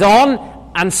glasses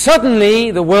on and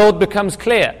suddenly the world becomes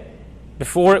clear.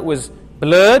 Before it was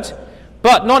blurred,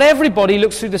 but not everybody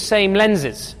looks through the same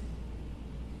lenses.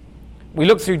 We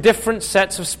look through different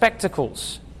sets of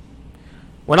spectacles.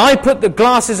 When I put the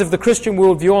glasses of the Christian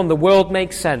worldview on, the world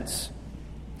makes sense.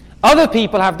 Other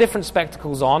people have different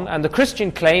spectacles on, and the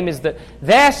Christian claim is that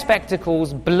their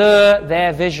spectacles blur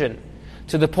their vision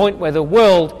to the point where the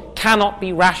world cannot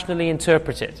be rationally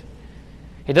interpreted.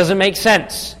 It doesn't make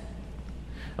sense.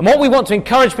 And what we want to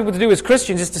encourage people to do as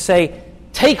Christians is to say,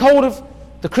 take hold of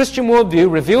the Christian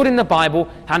worldview revealed in the Bible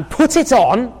and put it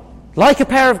on like a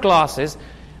pair of glasses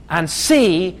and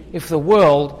see if the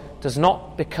world does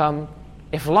not become,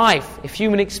 if life, if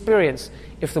human experience,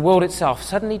 if the world itself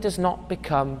suddenly does not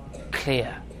become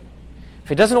clear.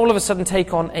 If it doesn't all of a sudden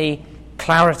take on a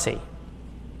clarity.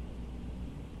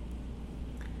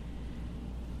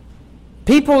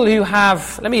 People who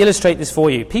have, let me illustrate this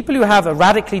for you, people who have a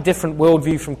radically different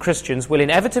worldview from Christians will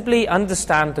inevitably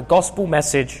understand the gospel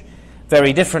message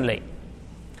very differently.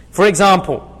 For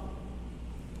example,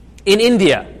 in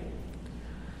India,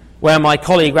 where my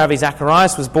colleague Ravi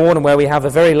Zacharias was born and where we have a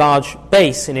very large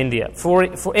base in India,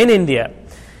 in India,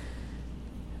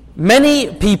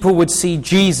 many people would see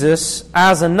Jesus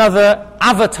as another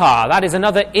avatar, that is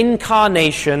another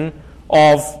incarnation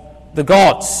of the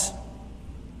gods.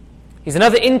 He's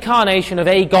another incarnation of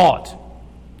a god.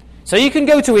 So you can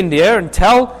go to India and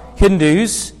tell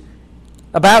Hindus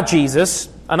about Jesus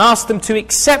and ask them to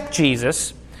accept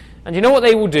Jesus, and you know what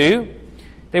they will do?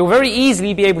 They will very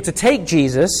easily be able to take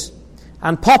Jesus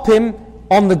and pop him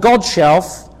on the God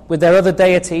shelf with their other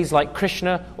deities like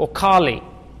Krishna or Kali.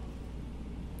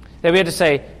 They'll be able to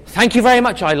say, thank you very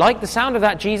much, I like the sound of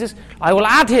that Jesus, I will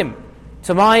add him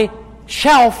to my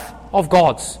shelf of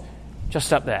gods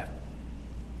just up there.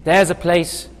 There's a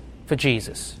place for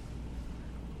Jesus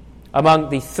among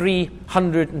the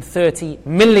 330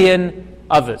 million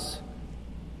others.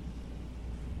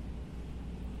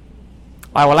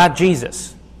 I will add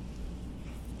Jesus.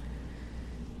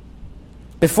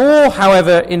 Before,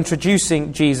 however,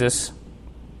 introducing Jesus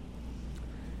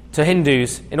to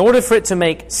Hindus, in order for it to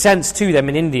make sense to them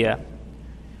in India,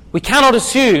 We cannot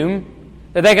assume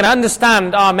that they're going to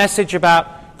understand our message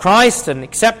about Christ and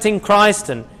accepting Christ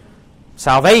and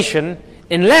salvation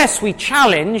unless we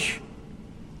challenge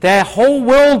their whole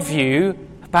worldview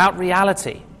about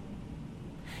reality.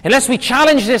 Unless we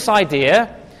challenge this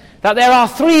idea that there are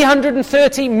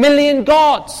 330 million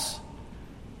gods.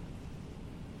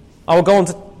 I will go on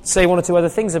to say one or two other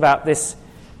things about this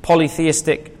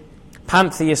polytheistic,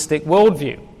 pantheistic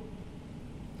worldview.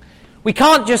 We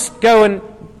can't just go and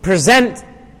present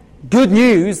good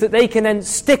news that they can then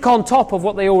stick on top of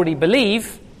what they already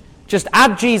believe, just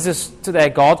add Jesus to their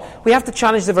God. We have to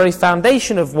challenge the very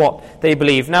foundation of what they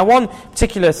believe. Now, one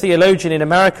particular theologian in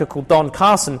America called Don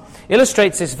Carson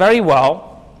illustrates this very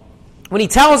well when he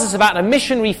tells us about a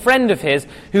missionary friend of his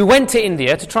who went to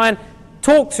India to try and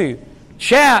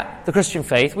share the Christian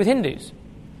faith with Hindus.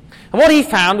 And what he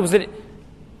found was that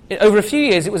over a few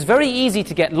years it was very easy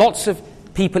to get lots of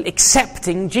people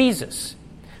accepting Jesus,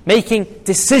 making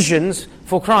decisions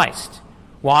for Christ.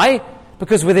 Why?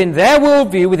 Because within their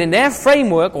worldview, within their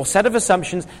framework or set of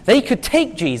assumptions, they could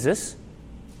take Jesus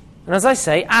and, as I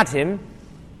say, add him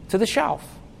to the shelf.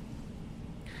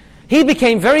 He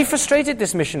became very frustrated,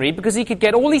 this missionary, because he could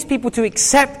get all these people to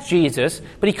accept Jesus,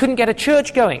 but he couldn't get a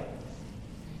church going.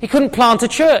 He couldn't plant a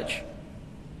church.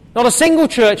 Not a single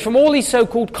church from all these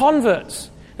so-called converts.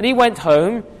 And he went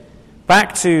home,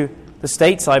 back to the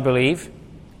States, I believe,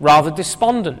 rather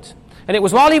despondent. And it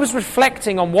was while he was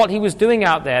reflecting on what he was doing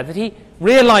out there that he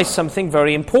realized something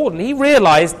very important. He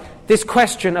realized this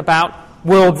question about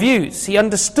worldviews. He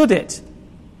understood it.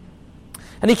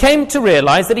 And he came to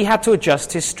realize that he had to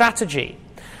adjust his strategy.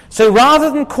 So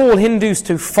rather than call Hindus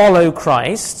to follow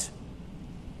Christ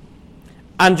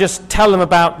and just tell them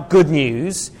about good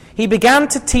news, he began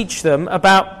to teach them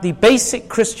about the basic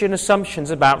Christian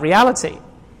assumptions about reality.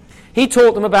 He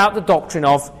taught them about the doctrine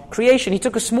of creation. He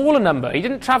took a smaller number. He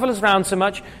didn't travel around so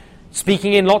much,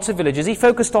 speaking in lots of villages. He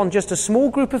focused on just a small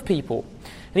group of people.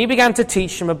 And he began to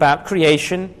teach them about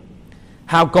creation,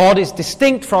 how God is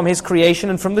distinct from his creation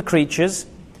and from the creatures.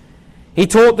 He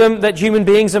taught them that human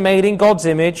beings are made in God's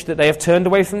image, that they have turned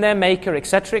away from their Maker,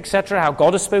 etc., how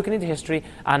God has spoken into history.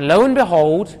 And lo and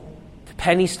behold, the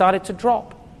penny started to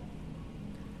drop.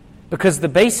 Because the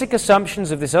basic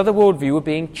assumptions of this other worldview were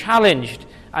being challenged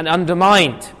and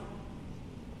undermined.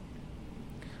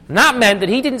 And that meant that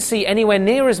he didn't see anywhere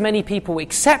near as many people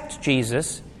accept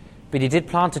Jesus, but he did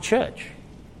plant a church.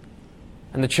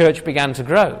 And the church began to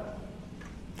grow.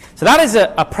 So that is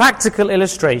a practical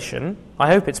illustration, I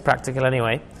hope it's practical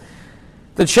anyway,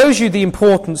 that shows you the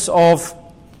importance of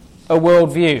a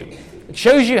worldview. It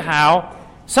shows you how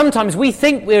sometimes we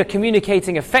think we're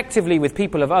communicating effectively with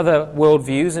people of other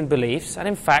worldviews and beliefs, and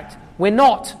in fact, we're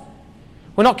not.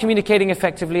 We're not communicating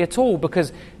effectively at all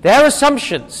because their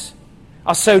assumptions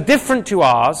are so different to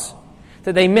ours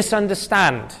that they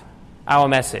misunderstand our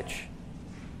message.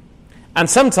 And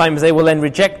sometimes they will then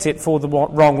reject it for the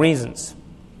wrong reasons.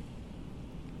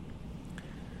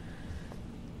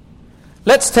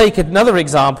 Let's take another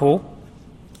example.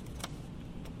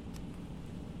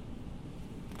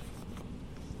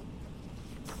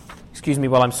 Excuse me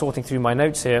while I'm sorting through my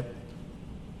notes here.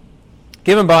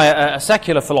 Given by a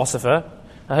secular philosopher.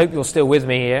 I hope you're still with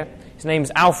me here. His name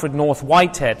is Alfred North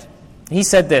Whitehead. He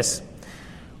said this: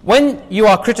 when you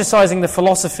are criticizing the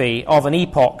philosophy of an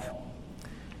epoch,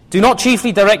 do not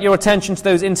chiefly direct your attention to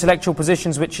those intellectual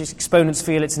positions which its exponents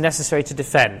feel it's necessary to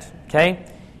defend. Okay?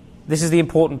 This is the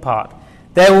important part.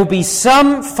 There will be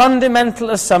some fundamental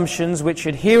assumptions which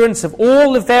adherents of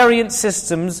all the variant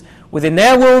systems within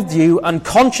their worldview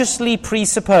unconsciously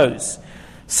presuppose.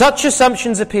 Such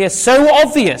assumptions appear so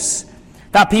obvious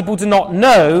that people do not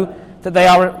know that they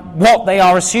are what they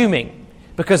are assuming,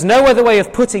 because no other way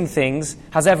of putting things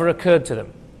has ever occurred to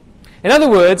them. In other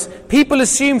words, people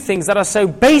assume things that are so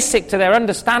basic to their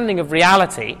understanding of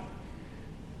reality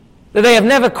that they have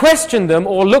never questioned them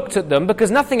or looked at them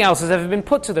because nothing else has ever been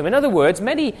put to them. In other words,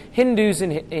 many Hindus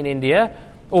in India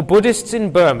or Buddhists in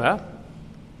Burma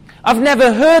have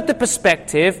never heard the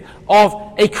perspective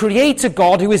of a creator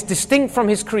God who is distinct from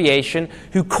his creation,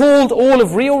 who called all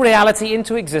of real reality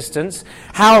into existence,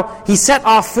 how he set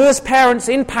our first parents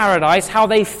in paradise, how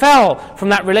they fell from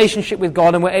that relationship with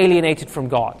God and were alienated from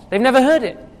God. They've never heard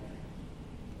it.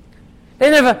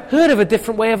 They've never heard of a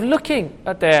different way of looking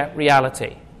at their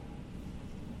reality.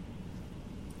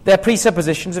 Their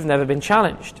presuppositions have never been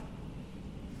challenged.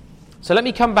 So let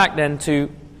me come back then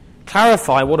to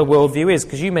clarify what a worldview is,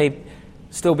 because you may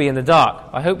still be in the dark.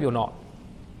 I hope you're not.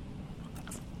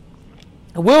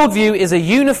 A worldview is a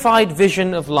unified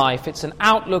vision of life. It's an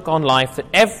outlook on life that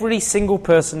every single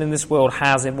person in this world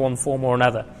has in one form or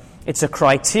another. It's a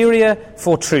criteria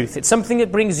for truth. It's something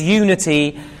that brings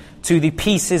unity to the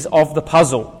pieces of the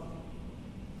puzzle.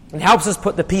 It helps us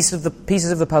put the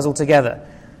pieces of the puzzle together.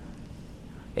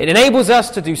 It enables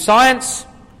us to do science,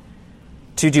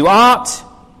 to do art,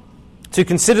 to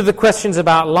consider the questions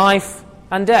about life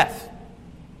and death.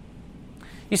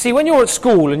 You see, when you're at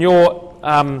school and you're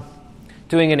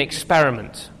doing an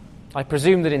experiment, I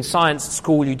presume that in science at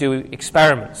school you do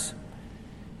experiments.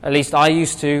 At least I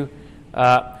used to.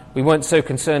 We weren't so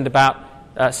concerned about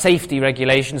safety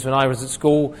regulations when I was at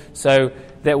school, so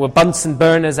there were Bunsen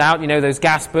burners out, those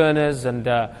gas burners, and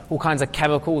all kinds of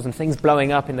chemicals and things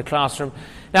blowing up in the classroom.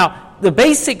 Now, the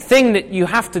basic thing that you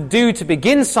have to do to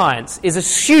begin science is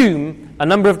assume a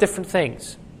number of different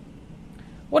things.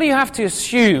 What do you have to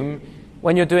assume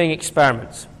when you're doing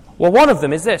experiments? Well, one of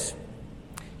them is this.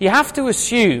 You have to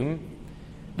assume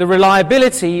the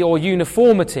reliability or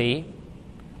uniformity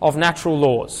of natural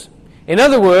laws. In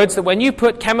other words, that when you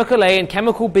put chemical A and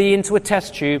chemical B into a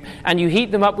test tube and you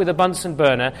heat them up with a Bunsen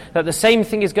burner, that the same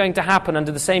thing is going to happen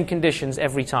under the same conditions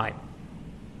every time.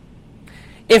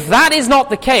 If that is not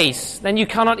the case, then you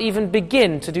cannot even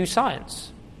begin to do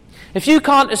science. If you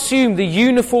can't assume the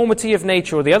uniformity of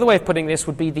nature, or the other way of putting this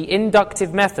would be the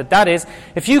inductive method, that is,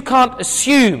 if you can't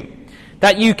assume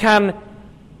that you can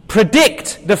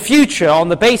predict the future on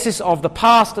the basis of the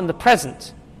past and the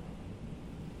present,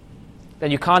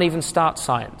 then you can't even start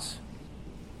science.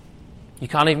 You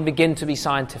can't even begin to be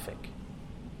scientific.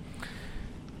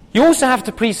 You also have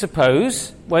to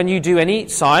presuppose, when you do any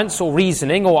science or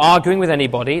reasoning or arguing with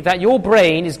anybody, that your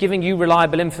brain is giving you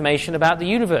reliable information about the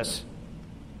universe.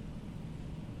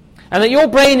 And that your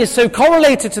brain is so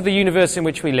correlated to the universe in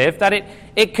which we live that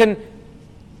it can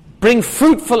bring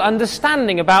fruitful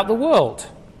understanding about the world.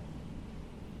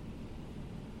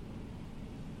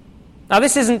 Now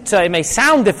this isn't, it may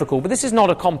sound difficult, but this is not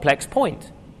a complex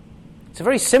point. It's a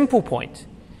very simple point.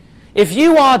 If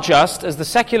you are just, as the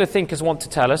secular thinkers want to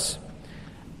tell us,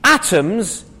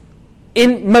 atoms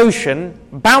in motion,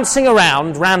 bouncing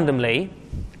around randomly,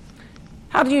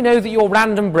 how do you know that your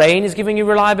random brain is giving you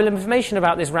reliable information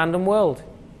about this random world?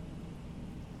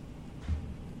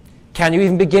 Can you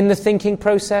even begin the thinking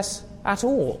process at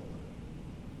all?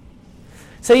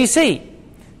 So you see,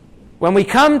 when we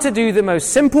come to do the most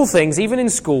simple things, even in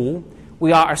school,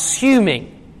 we are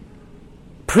assuming,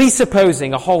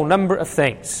 presupposing a whole number of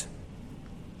things.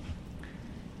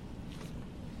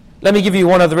 Let me give you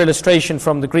one other illustration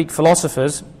from the Greek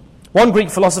philosophers. One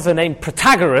Greek philosopher named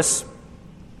Protagoras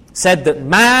said that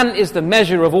man is the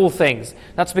measure of all things.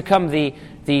 That's become the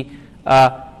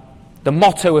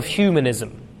motto of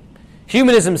humanism.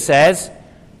 Humanism says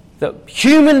that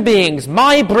human beings,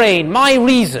 my brain, my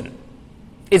reason,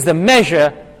 is the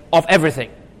measure of everything.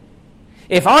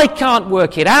 If I can't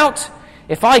work it out,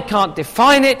 if I can't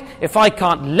define it, if I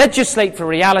can't legislate for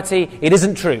reality, it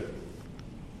isn't true.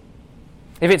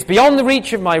 If it's beyond the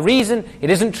reach of my reason, it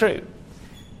isn't true.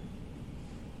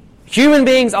 Human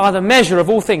beings are the measure of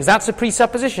all things. That's a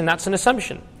presupposition, that's an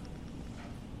assumption.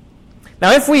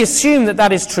 Now, if we assume that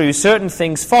that is true, certain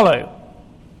things follow.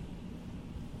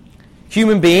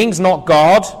 Human beings, not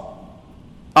God,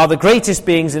 are the greatest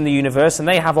beings in the universe, and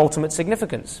they have ultimate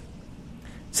significance.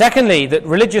 Secondly, that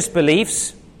religious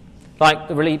beliefs, like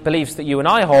the beliefs that you and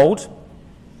I hold,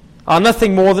 are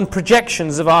nothing more than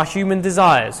projections of our human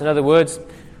desires. In other words,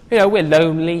 we're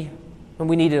lonely and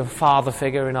we need a father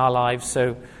figure in our lives,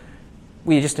 so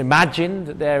we just imagine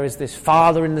that there is this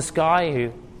father in the sky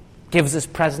who gives us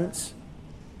presents.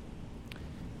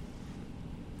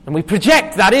 And we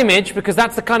project that image because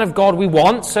that's the kind of God we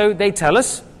want, so they tell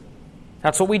us.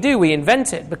 That's what we do, we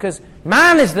invent it, because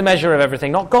man is the measure of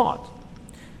everything, not God.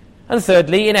 And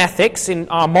thirdly, in ethics, in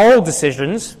our moral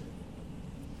decisions,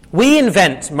 we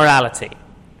invent morality.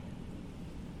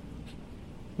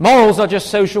 Morals are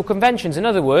just social conventions. In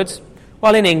other words,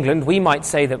 well, in England, we might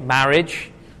say that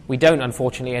marriage, we don't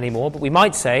unfortunately anymore, but we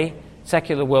might say,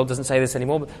 secular world doesn't say this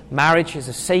anymore, but marriage is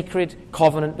a sacred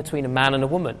covenant between a man and a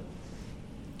woman.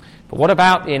 But what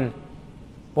about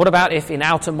if in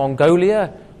Outer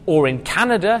Mongolia or in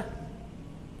Canada,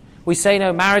 we say,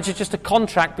 no, marriage is just a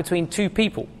contract between two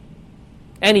people,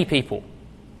 any people.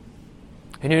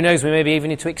 And who knows, we maybe even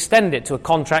need to extend it to a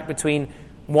contract between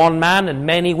one man and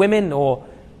many women, or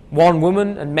one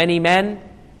woman and many men,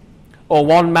 or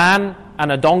one man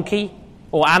and a donkey,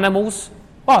 or animals.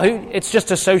 Well, it's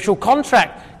just a social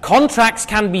contract. Contracts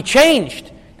can be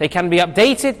changed. They can be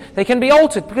updated. They can be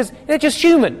altered because they're just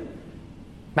human.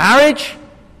 Marriage,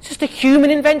 it's just a human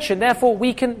invention. Therefore,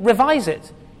 we can revise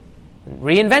it, and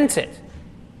reinvent it.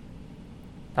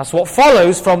 That's what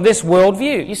follows from this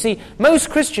worldview. You see, most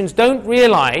Christians don't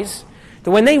realize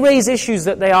that when they raise issues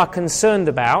that they are concerned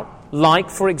about, like,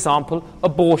 for example,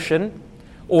 abortion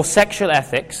or sexual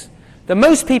ethics, that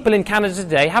most people in Canada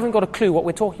today haven't got a clue what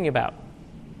we're talking about.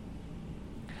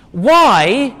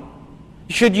 Why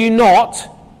should you not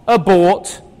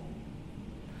abort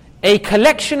a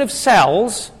collection of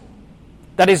cells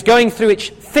that is going through its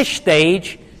fish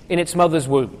stage in its mother's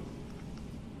womb?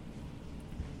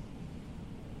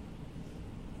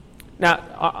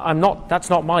 Now, that's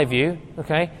not my view,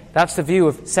 okay? That's the view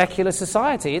of secular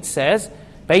society. It says,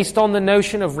 based on the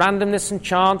notion of randomness and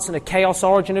chance and a chaos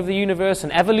origin of the universe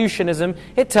and evolutionism,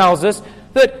 it tells us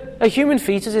that a human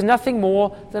fetus is nothing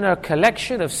more than a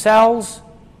collection of cells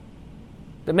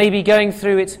that may be going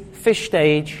through its fish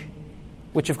stage,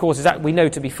 which of course is we know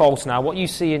to be false now. What you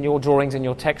see in your drawings in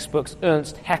your textbooks,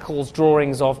 Ernst Haeckel's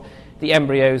drawings of the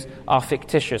embryos are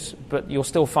fictitious, but you'll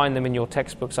still find them in your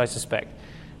textbooks, I suspect.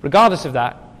 Regardless of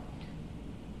that,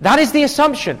 that is the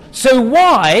assumption. So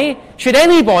why should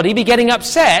anybody be getting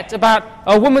upset about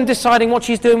a woman deciding what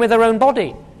she's doing with her own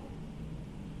body?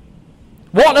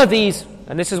 What are these,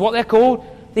 and this is what they're called,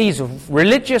 these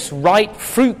religious right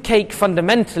fruitcake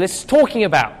fundamentalists talking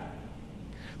about?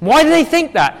 Why do they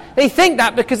think that? They think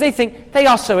that because they think they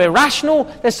are so irrational,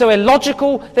 they're so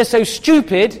illogical, they're so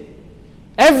stupid.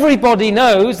 Everybody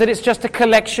knows that it's just a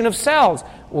collection of cells.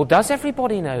 Well, does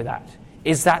everybody know that?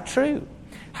 Is that true?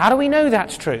 How do we know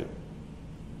that's true?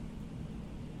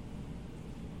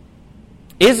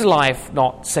 Is life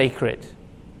not sacred,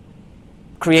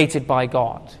 created by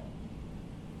God?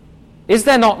 Is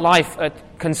there not life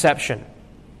at conception?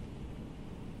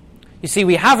 You see,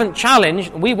 we haven't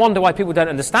challenged, and we wonder why people don't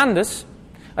understand us.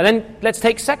 And then let's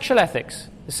take sexual ethics.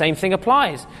 The same thing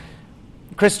applies.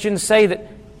 Christians say that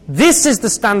this is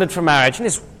the standard for marriage, and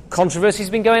this controversy has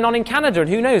been going on in Canada, and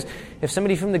who knows, if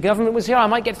somebody from the government was here, I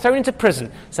might get thrown into prison.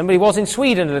 Somebody was in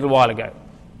Sweden a little while ago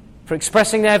for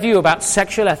expressing their view about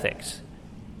sexual ethics.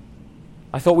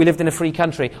 I thought we lived in a free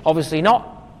country. Obviously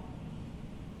not.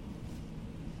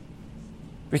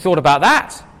 We thought about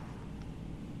that.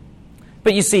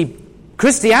 But you see,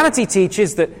 Christianity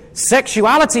teaches that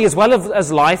sexuality as well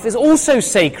as life is also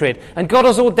sacred, and God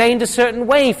has ordained a certain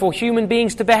way for human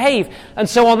beings to behave. And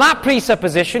so on that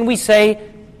presupposition, we say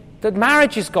that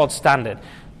marriage is God's standard.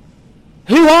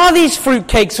 Who are these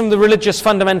fruitcakes from the religious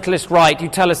fundamentalist right who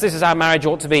tell us this is how marriage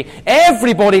ought to be?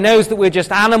 Everybody knows that we're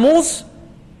just animals,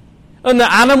 and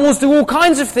that animals do all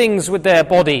kinds of things with their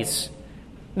bodies.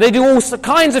 They do all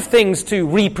kinds of things to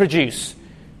reproduce.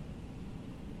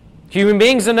 Human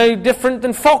beings are no different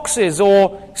than foxes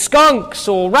or skunks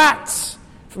or rats,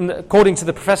 according to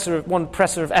one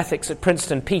professor of ethics at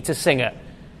Princeton, Peter Singer.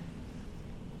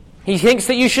 He thinks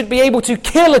that you should be able to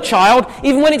kill a child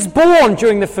even when it's born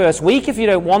during the first week if you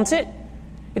don't want it.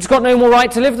 It's got no more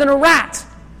right to live than a rat.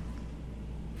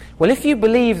 Well, if you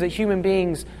believe that human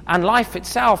beings and life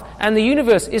itself and the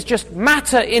universe is just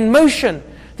matter in motion,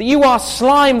 that you are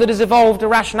slime that has evolved a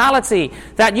rationality,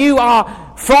 that you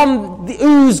are from the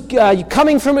ooze,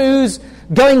 coming from ooze,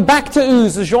 going back to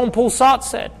ooze, as Jean-Paul Sartre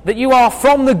said, that you are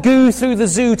from the goo through the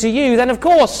zoo to you, then of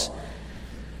course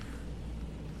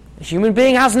a human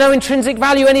being has no intrinsic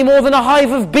value any more than a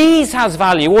hive of bees has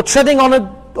value, or treading on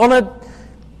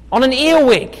an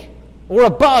earwig, or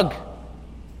a bug.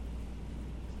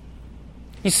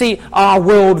 You see, our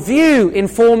worldview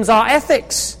informs our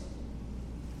ethics.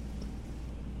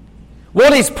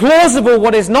 What is plausible,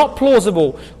 what is not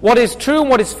plausible, what is true and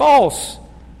what is false.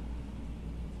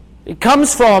 It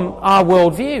comes from our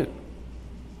worldview.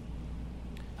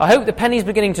 I hope the penny's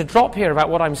beginning to drop here about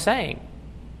what I'm saying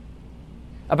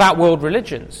about world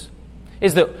religions,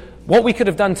 is that what we could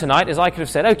have done tonight is I could have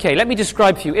said, okay, let me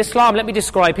describe for you Islam, let me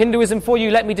describe Hinduism for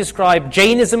you, let me describe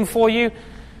Jainism for you,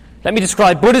 let me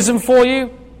describe Buddhism for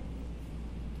you.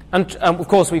 And of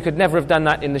course we could never have done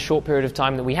that in the short period of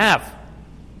time that we have.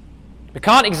 We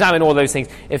can't examine all those things.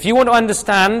 If you want to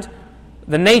understand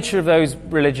the nature of those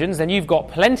religions, then you've got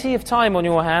plenty of time on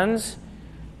your hands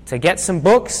to get some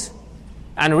books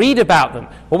and read about them.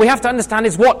 What we have to understand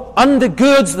is what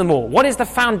undergirds them all. What is the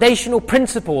foundational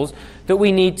principles that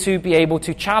we need to be able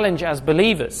to challenge as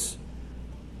believers?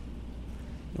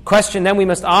 The question then we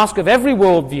must ask of every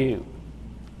worldview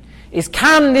is,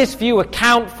 can this view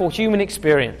account for human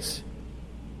experience?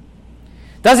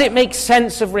 Does it make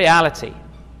sense of reality?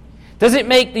 Does it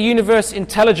make the universe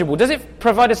intelligible? Does it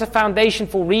provide us a foundation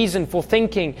for reason, for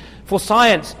thinking, for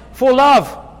science, for love,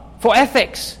 for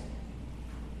ethics?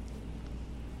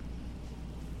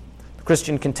 The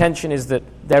Christian contention is that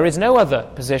there is no other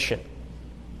position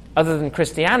other than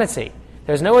Christianity.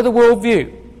 There is no other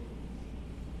worldview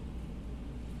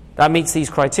that meets these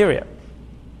criteria.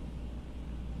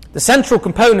 The central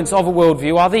components of a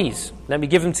worldview are these. Let me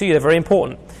give them to you. They're very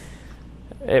important.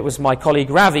 It was my colleague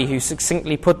Ravi who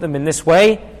succinctly put them in this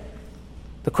way.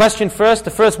 The question first,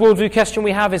 the first worldview question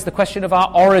we have is the question of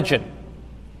our origin.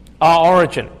 Our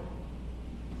origin.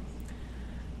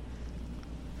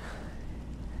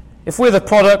 If we're the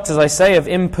product, as I say, of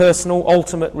impersonal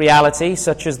ultimate reality,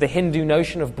 such as the Hindu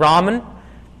notion of Brahman,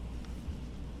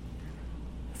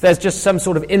 if there's just some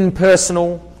sort of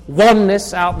impersonal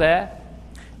oneness out there,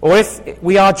 or if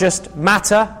we are just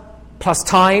matter plus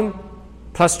time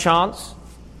plus chance,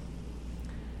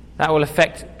 that will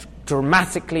affect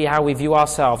dramatically how we view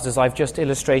ourselves, as I've just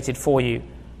illustrated for you.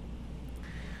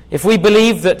 If we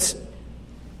believe that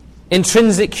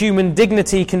intrinsic human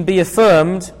dignity can be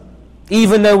affirmed,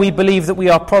 even though we believe that we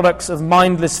are products of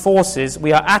mindless forces,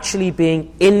 we are actually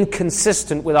being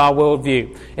inconsistent with our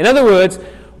worldview. In other words,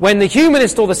 when the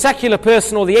humanist or the secular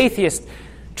person or the atheist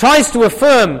tries to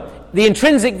affirm the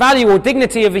intrinsic value or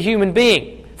dignity of a human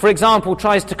being, for example,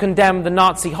 tries to condemn the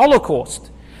Nazi Holocaust,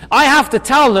 I have to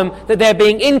tell them that they're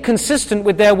being inconsistent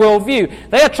with their worldview.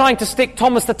 They are trying to stick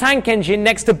Thomas the Tank Engine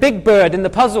next to Big Bird in the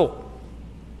puzzle.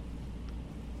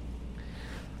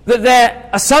 That their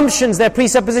assumptions, their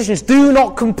presuppositions do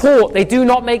not comport, they do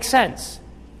not make sense.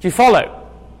 Do you follow?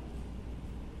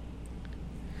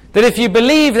 That if you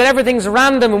believe that everything's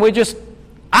random and we're just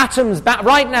atoms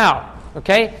right now,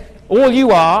 okay, all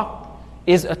you are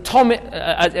is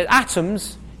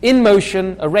atoms in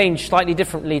motion, arranged slightly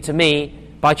differently to me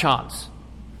by chance.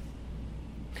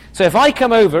 So if I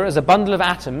come over as a bundle of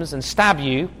atoms and stab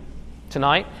you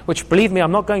tonight, which, believe me,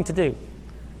 I'm not going to do,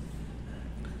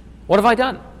 what have I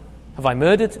done? Have I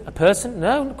murdered a person?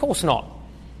 No, of course not.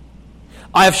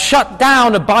 I have shut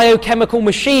down a biochemical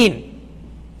machine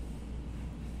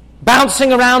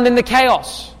bouncing around in the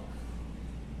chaos.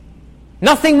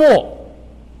 Nothing more.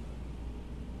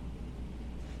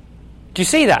 Do you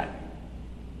see that?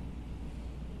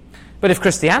 But if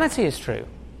Christianity is true,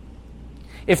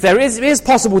 if it is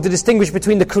possible to distinguish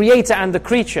between the creator and the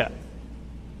creature,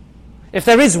 if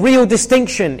there is real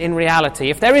distinction in reality,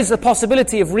 if there is a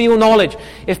possibility of real knowledge,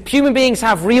 if human beings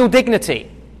have real dignity,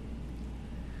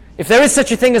 if there is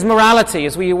such a thing as morality,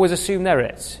 as we always assume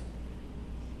there is,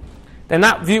 then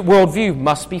that worldview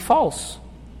must be false.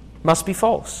 Must be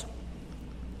false.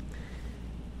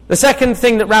 The second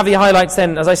thing that Ravi highlights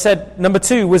then, as I said, number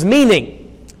 2, was meaning.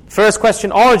 First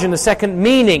question, origin. The second,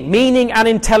 meaning. Meaning and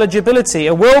intelligibility.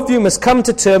 A worldview must come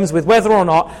to terms with whether or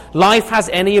not life has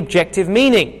any objective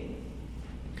meaning.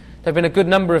 There have been a good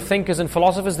number of thinkers and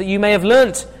philosophers that you may have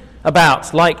learnt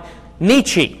about, like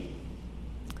Nietzsche,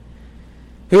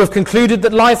 who have concluded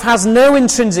that life has no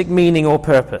intrinsic meaning or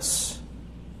purpose.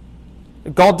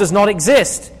 God does not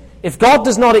exist. If God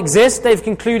does not exist, they've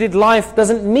concluded life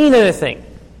doesn't mean anything.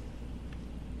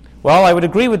 Well, I would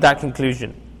agree with that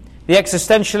conclusion. The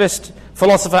existentialist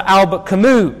philosopher Albert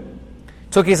Camus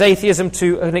took his atheism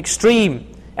to an extreme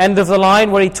end of the line,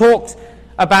 where he talked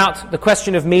about the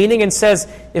question of meaning and says,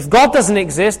 if God doesn't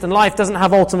exist and life doesn't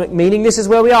have ultimate meaning, this is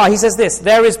where we are. He says this,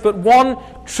 there is but one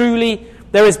truly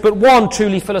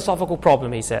philosophical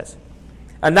problem, he says,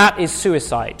 and that is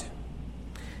suicide.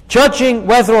 Judging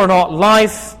whether or not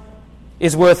life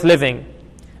is worth living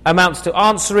amounts to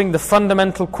answering the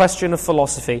fundamental question of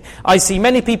philosophy. I see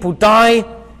many people die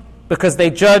because they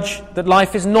judge that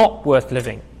life is not worth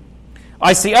living.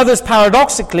 I see others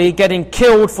paradoxically getting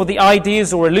killed for the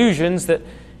ideas or illusions that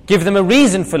give them a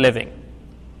reason for living.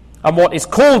 And what is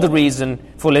called a reason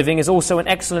for living is also an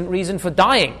excellent reason for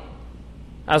dying,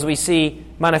 as we see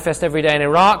manifest every day in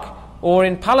Iraq or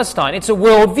in Palestine. It's a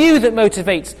worldview that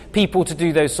motivates people to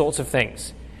do those sorts of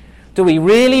things. Do we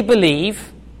really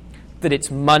believe that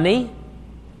it's money,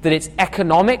 that it's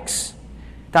economics,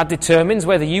 that determines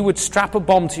whether you would strap a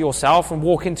bomb to yourself and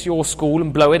walk into your school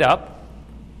and blow it up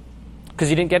because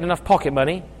you didn't get enough pocket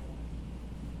money?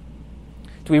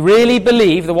 Do we really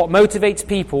believe that what motivates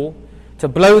people to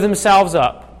blow themselves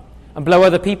up and blow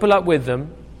other people up with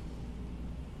them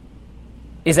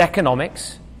is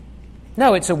economics?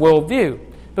 No, it's a worldview,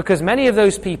 because many of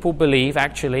those people believe,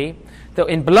 actually, that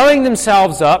in blowing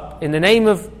themselves up in the name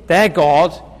of their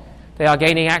God, they are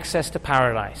gaining access to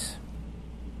paradise.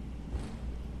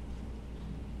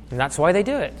 And that's why they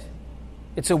do it.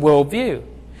 It's a worldview.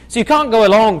 So you can't go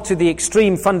along to the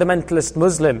extreme fundamentalist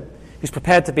Muslim who's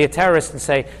prepared to be a terrorist and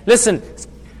say, listen,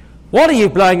 what are you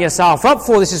blowing yourself up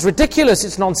for? This is ridiculous,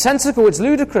 it's nonsensical, it's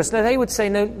ludicrous. No, they would say,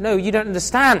 no, you don't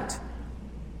understand.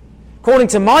 According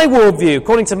to my worldview,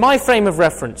 according to my frame of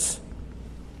reference,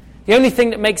 the only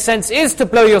thing that makes sense is to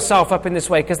blow yourself up in this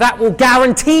way, because that will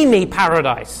guarantee me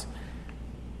paradise.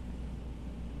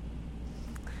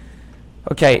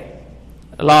 Okay,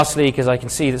 lastly, because I can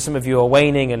see that some of you are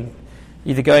waning and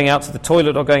either going out to the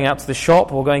toilet or going out to the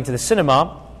shop or going to the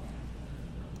cinema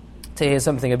to hear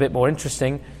something a bit more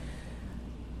interesting.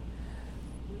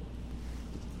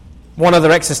 One other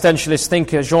existentialist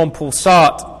thinker, Jean-Paul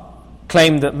Sartre,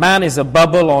 claimed that man is a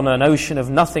bubble on an ocean of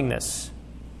nothingness.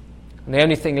 And the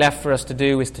only thing left for us to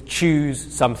do is to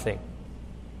choose something.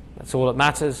 That's all that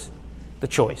matters, the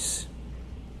choice.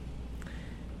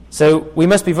 So we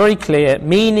must be very clear,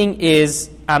 meaning is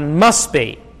and must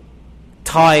be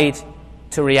tied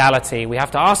to reality. We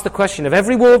have to ask the question of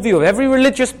every worldview, of every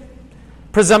religious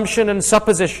presumption and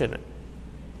supposition,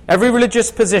 every religious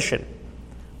position.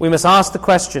 We must ask the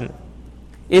question,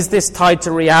 is this tied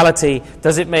to reality?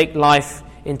 Does it make life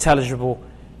intelligible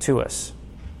to us?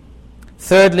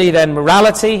 Thirdly, then,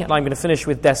 morality, and I'm going to finish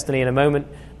with destiny in a moment.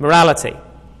 Morality.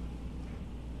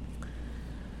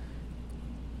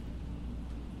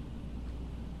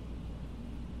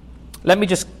 Let me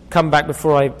just come back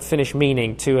before I finish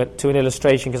meaning to an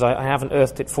illustration, because I haven't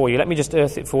earthed it for you. Let me just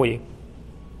earth it for you.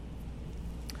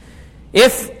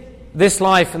 If this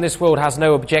life and this world has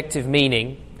no objective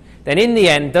meaning, then in the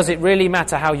end, does it really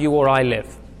matter how you or I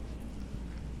live?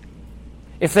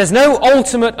 If there's no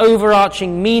ultimate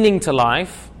overarching meaning to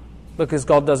life, because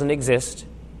God doesn't exist,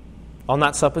 on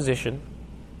that supposition,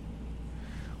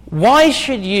 why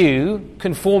should you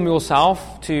conform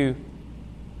yourself to,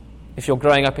 if you're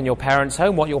growing up in your parents'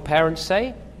 home, what your parents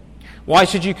say? Why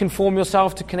should you conform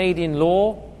yourself to Canadian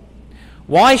law?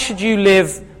 Why should you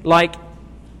live like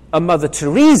a Mother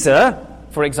Teresa,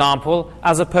 for example,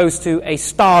 as opposed to a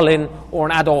Stalin or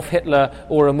an Adolf Hitler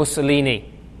or a Mussolini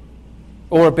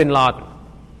or a Bin Laden?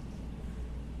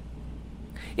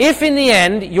 If in the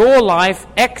end your life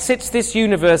exits this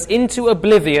universe into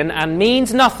oblivion and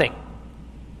means nothing,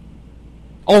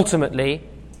 ultimately,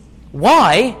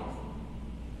 why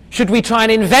should we try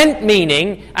and invent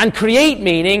meaning and create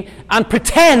meaning and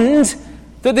pretend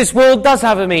that this world does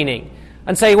have a meaning?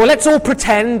 And say, well, let's all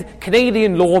pretend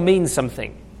Canadian law means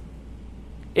something.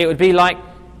 It would be like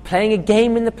playing a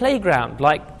game in the playground.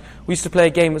 Like, we used to play a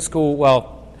game at school,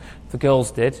 well, the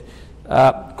girls did,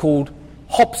 called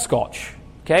hopscotch.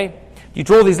 Okay? You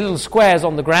draw these little squares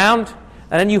on the ground,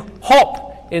 and then you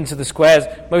hop into the squares.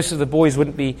 Most of the boys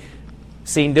wouldn't be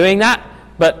seen doing that,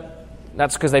 but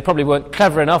that's because they probably weren't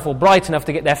clever enough or bright enough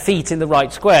to get their feet in the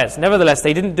right squares. Nevertheless,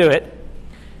 they didn't do it.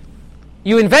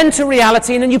 You invent a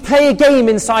reality and then you play a game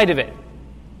inside of it.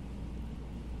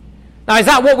 Now, is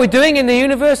that what we're doing in the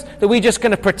universe? That we're just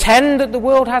going to pretend that the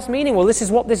world has meaning? Well, this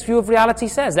is what this view of reality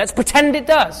says. Let's pretend it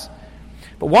does.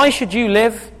 But why should you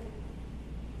live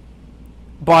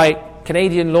by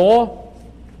Canadian law?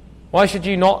 Why should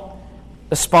you not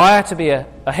aspire to be a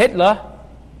Hitler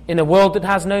in a world that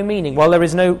has no meaning? Well, there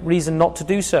is no reason not to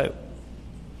do so.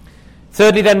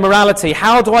 Thirdly, then, morality.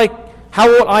 How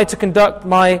ought I to conduct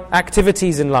my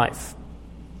activities in life?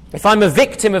 If I'm a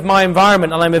victim of my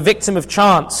environment and I'm a victim of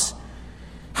chance,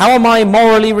 how am I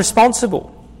morally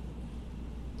responsible?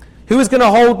 Who is going to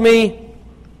hold me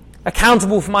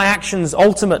accountable for my actions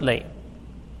ultimately?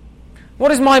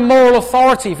 What is my moral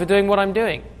authority for doing what I'm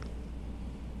doing?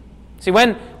 See,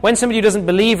 when somebody who doesn't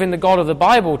believe in the God of the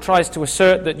Bible tries to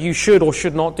assert that you should or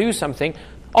should not do something,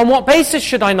 on what basis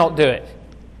should I not do it?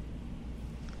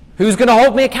 Who's going to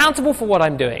hold me accountable for what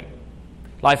I'm doing?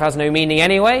 Life has no meaning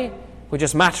anyway. We're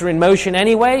just matter in motion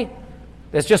anyway.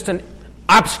 There's just an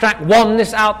abstract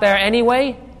oneness out there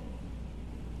anyway.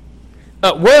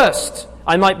 At worst,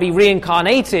 I might be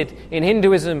reincarnated in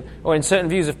Hinduism or in certain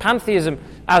views of pantheism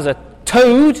as a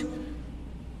toad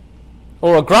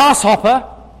or a grasshopper.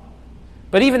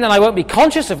 But even then I won't be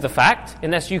conscious of the fact,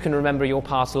 unless you can remember your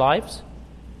past lives.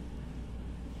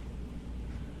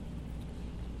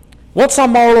 What's our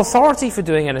moral authority for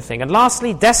doing anything? And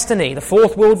lastly, destiny, the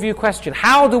fourth worldview question.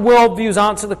 How do worldviews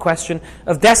answer the question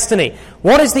of destiny?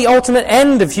 What is the ultimate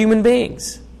end of human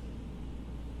beings?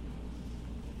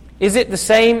 Is it the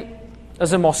same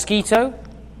as a mosquito?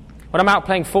 When I'm out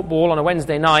playing football on a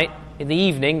Wednesday night in the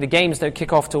evening, the games don't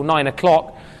kick off till 9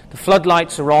 o'clock, the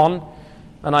floodlights are on,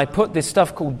 and I put this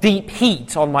stuff called deep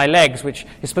heat on my legs, which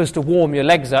is supposed to warm your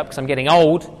legs up because I'm getting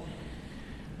old.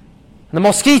 And the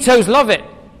mosquitoes love it.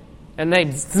 And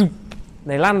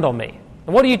they land on me.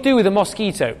 And what do you do with a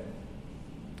mosquito?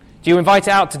 Do you invite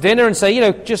it out to dinner and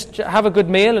say, just have a good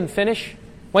meal and finish?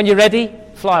 When you're ready,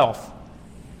 fly off.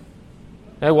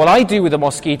 No, what I do with a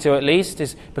mosquito, at least,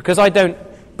 is because I don't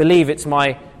believe it's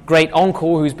my great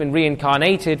uncle who's been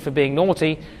reincarnated for being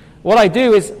naughty, what I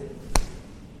do is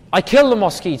I kill the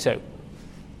mosquito.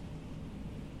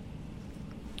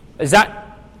 Is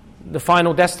that the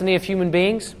final destiny of human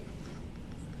beings?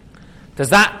 Does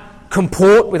that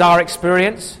comport with our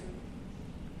experience?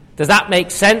 Does that make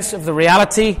sense of the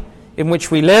reality in which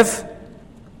we live?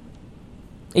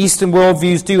 Eastern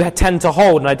worldviews do tend to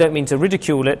hold, and I don't mean to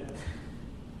ridicule it,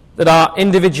 that our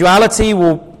individuality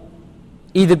will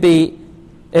either be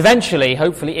eventually,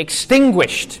 hopefully,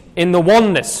 extinguished in the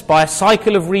oneness by a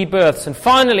cycle of rebirths. And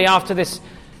finally, after this,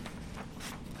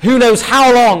 who knows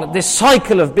how long, this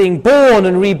cycle of being born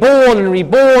and reborn and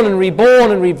reborn and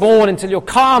reborn and reborn until your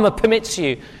karma permits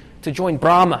you to join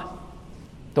Brahma,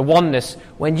 the oneness,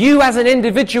 when you as an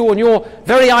individual and your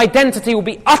very identity will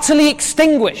be utterly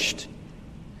extinguished.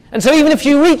 And so even if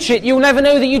you reach it, you'll never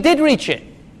know that you did reach it.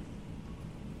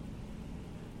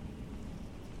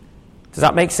 Does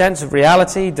that make sense of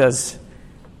reality? Does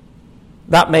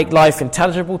that make life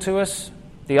intelligible to us?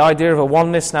 The idea of a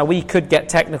oneness. Now, we could get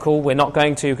technical. We're not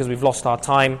going to because we've lost our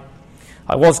time.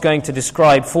 I was going to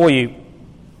describe for you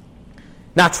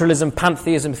naturalism,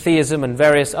 pantheism, theism, and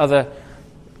various other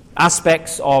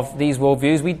aspects of these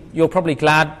worldviews. You're probably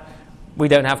glad we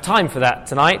don't have time for that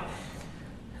tonight.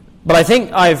 But I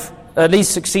think I've at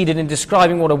least succeeded in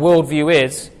describing what a worldview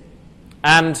is,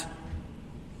 and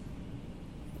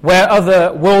where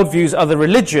other worldviews, other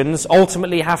religions,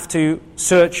 ultimately have to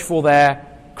search for their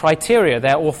criteria,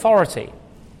 their authority.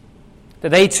 That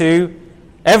they too,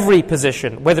 every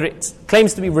position, whether it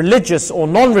claims to be religious or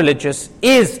non-religious,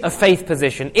 is a faith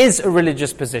position, is a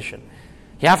religious position.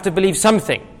 You have to believe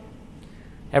something.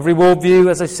 Every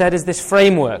worldview, as I said, is this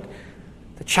framework.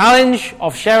 The challenge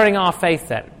of sharing our faith,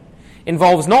 then,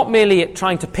 involves not merely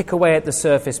trying to pick away at the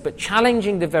surface, but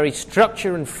challenging the very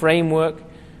structure and framework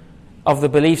of the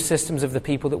belief systems of the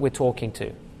people that we're talking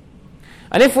to.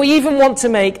 And if we even want to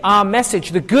make our message,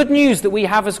 the good news that we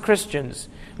have as Christians,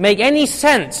 make any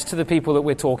sense to the people that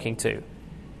we're talking to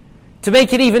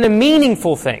make it even a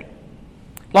meaningful thing,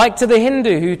 like to the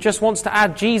Hindu who just wants to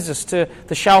add Jesus to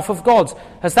the shelf of gods,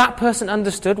 has that person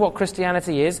understood what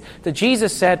Christianity is? That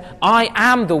Jesus said, I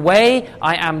am the way,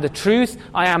 I am the truth,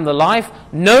 I am the life.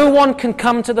 No one can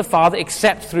come to the Father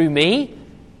except through me.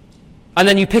 And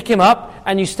then you pick him up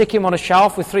and you stick him on a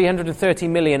shelf with 330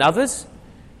 million others.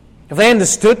 Have they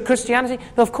understood Christianity?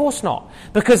 No, of course not.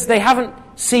 Because they haven't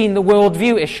seen the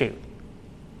worldview issue.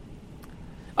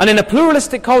 And in a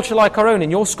pluralistic culture like our own,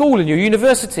 in your school, in your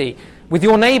university, with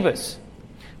your neighbours,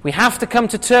 we have to come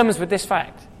to terms with this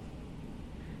fact.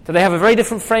 That they have a very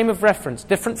different frame of reference,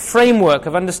 different framework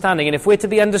of understanding. And if we're to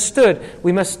be understood,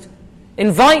 we must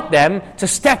invite them to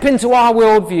step into our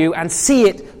worldview and see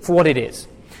it for what it is.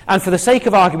 And for the sake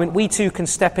of argument, we too can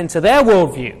step into their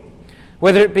worldview,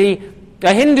 whether it be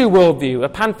a Hindu worldview, a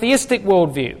pantheistic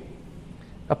worldview,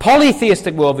 a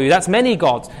polytheistic worldview, that's many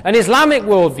gods, an Islamic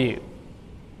worldview,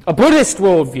 a Buddhist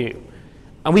worldview.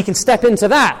 And we can step into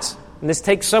that, and this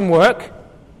takes some work,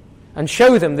 and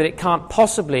show them that it can't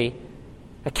possibly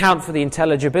account for the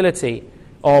intelligibility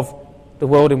of the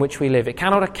world in which we live. It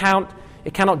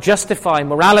cannot justify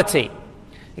morality.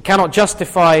 It cannot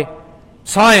justify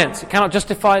science, it cannot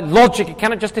justify logic, it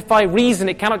cannot justify reason,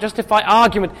 it cannot justify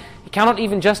argument, it cannot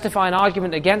even justify an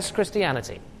argument against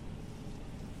Christianity.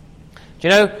 Do you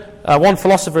know, one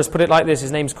philosopher has put it like this,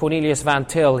 his name's Cornelius Van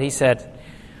Til, he said,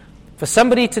 for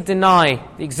somebody to deny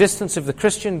the existence of the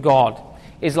Christian God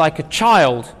is like a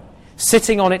child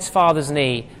sitting on its father's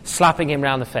knee, slapping him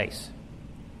round the face.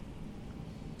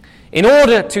 In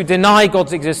order to deny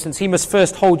God's existence, he must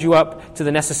first hold you up to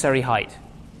the necessary height.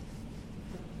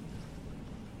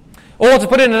 Or to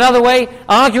put it in another way,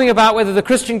 arguing about whether the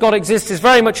Christian God exists is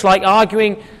very much like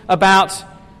arguing about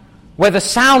whether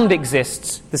sound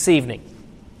exists this evening.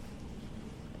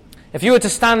 If you were to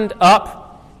stand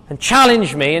up and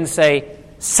challenge me and say,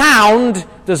 sound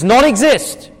does not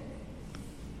exist,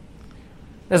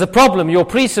 there's a problem. You're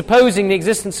presupposing the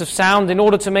existence of sound in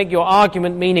order to make your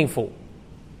argument meaningful.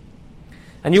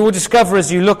 And you will discover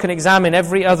as you look and examine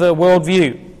every other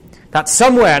worldview that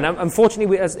somewhere, and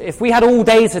unfortunately, if we had all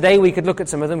day today, we could look at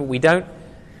some of them, but we don't.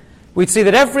 We'd see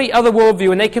that every other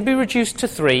worldview, and they can be reduced to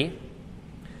three.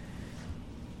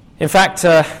 In fact,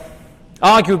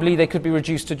 arguably, they could be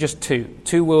reduced to just two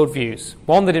worldviews.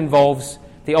 One that involves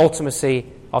the ultimacy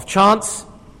of chance,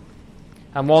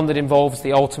 and one that involves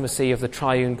the ultimacy of the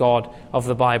triune God of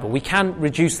the Bible. We can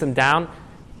reduce them down.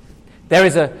 There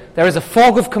is a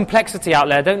fog of complexity out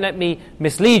there. Don't let me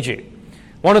mislead you.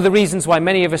 One of the reasons why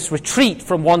many of us retreat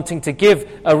from wanting to give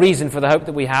a reason for the hope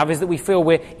that we have is that we feel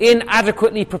we're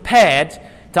inadequately prepared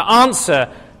to answer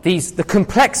the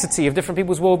complexity of different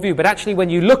people's worldview. But actually, when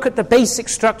you look at the basic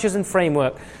structures and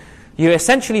framework, you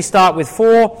essentially start with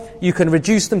 4, you can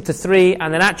reduce them to 3,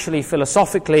 and then actually,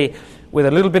 philosophically, with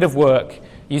a little bit of work,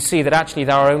 you see that actually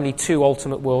there are only 2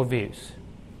 ultimate worldviews.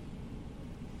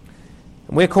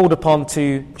 And we're called upon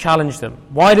to challenge them.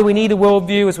 Why do we need a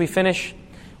worldview as we finish?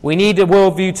 We need a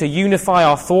worldview to unify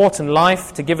our thought and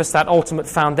life, to give us that ultimate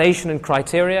foundation and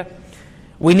criteria.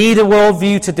 We need a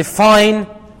worldview to define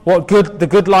what the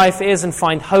good life is and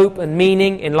find hope and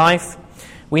meaning in life.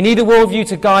 We need a worldview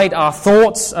to guide our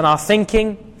thoughts and our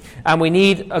thinking, and we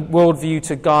need a worldview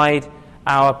to guide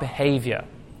our behavior.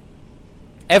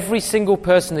 Every single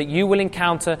person that you will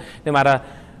encounter, no matter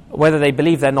whether they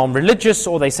believe they're non-religious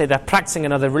or they say they're practicing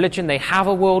another religion, they have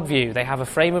a worldview, they have a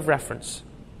frame of reference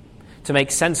to make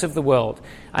sense of the world.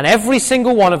 And every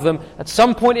single one of them, at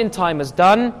some point in time, has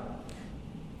done,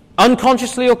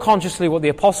 unconsciously or consciously, what the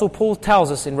Apostle Paul tells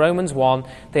us in Romans 1.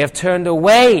 They have turned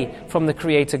away from the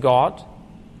Creator God.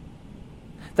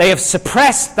 They have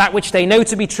suppressed that which they know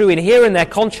to be true in here in their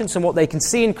conscience and what they can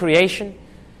see in creation.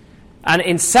 And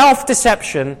in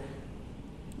self-deception,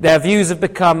 their views have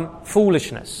become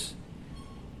foolishness.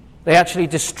 They actually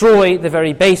destroy the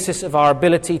very basis of our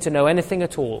ability to know anything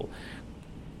at all.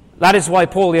 That is why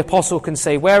Paul the Apostle can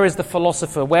say, where is the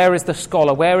philosopher, where is the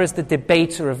scholar, where is the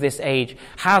debater of this age?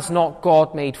 Has not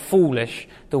God made foolish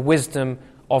the wisdom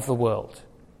of the world?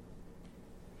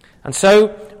 And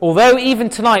so, although even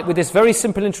tonight with this very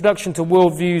simple introduction to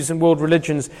worldviews and world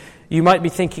religions, you might be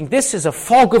thinking, this is a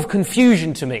fog of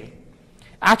confusion to me.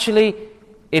 Actually,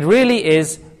 it really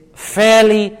is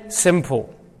fairly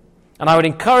simple. And I would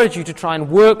encourage you to try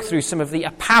and work through some of the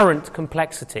apparent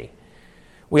complexity.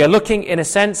 We are looking, in a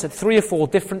sense, at 3 or 4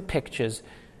 different pictures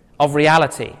of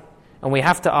reality. And we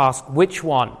have to ask which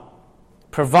one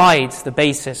provides the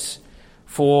basis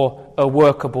for a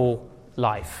workable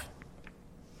life.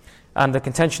 And the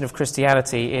contention of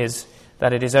Christianity is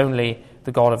that it is only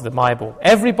the God of the Bible.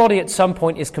 Everybody at some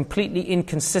point is completely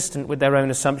inconsistent with their own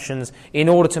assumptions in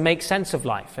order to make sense of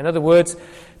life. In other words,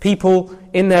 people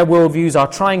in their worldviews are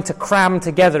trying to cram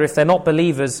together, if they're not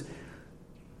believers,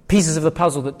 pieces of the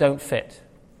puzzle that don't fit.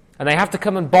 And they have to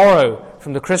come and borrow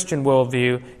from the Christian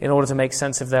worldview in order to make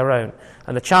sense of their own.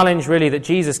 And the challenge really that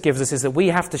Jesus gives us is that we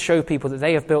have to show people that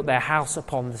they have built their house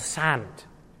upon the sand.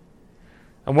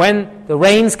 And when the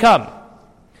rains come,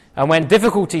 and when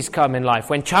difficulties come in life,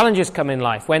 when challenges come in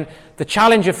life, when the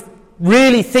challenge of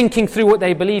really thinking through what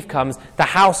they believe comes, the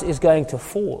house is going to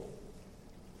fall.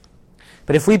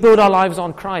 But if we build our lives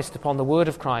on Christ, upon the Word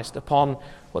of Christ, upon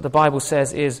what the Bible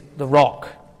says is the rock,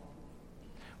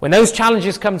 when those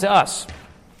challenges come to us,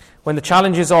 when the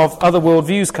challenges of other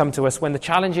worldviews come to us, when the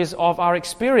challenges of our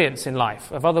experience in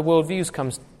life, of other worldviews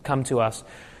come to us,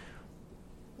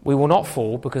 we will not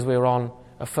fall because we are on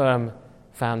a firm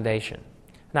foundation.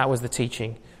 That was the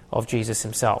teaching of Jesus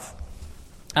himself.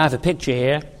 I have a picture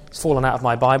here, it's fallen out of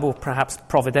my Bible, perhaps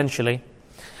providentially,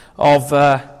 of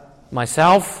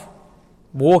myself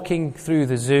walking through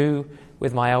the zoo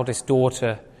with my eldest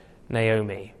daughter,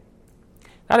 Naomi.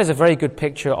 That is a very good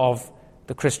picture of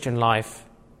the Christian life.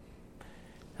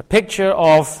 A picture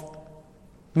of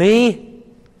me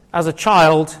as a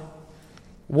child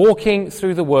walking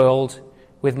through the world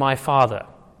with my father.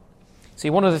 See,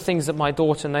 one of the things that my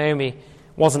daughter Naomi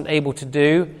wasn't able to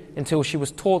do until she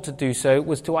was taught to do so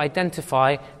was to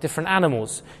identify different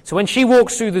animals. So when she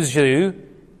walks through the zoo,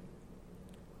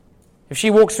 if she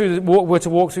were to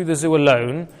walk through the zoo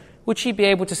alone, would she be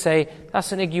able to say,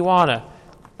 that's an iguana,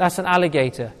 that's an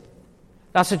alligator,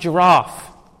 that's a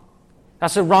giraffe,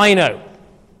 that's a rhino,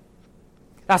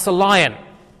 that's a lion,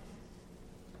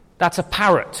 that's a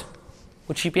parrot?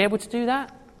 Would she be able to do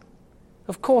that?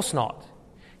 Of course not.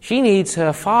 She needs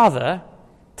her father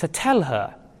to tell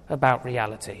her about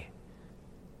reality.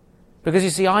 Because you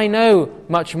see, I know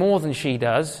much more than she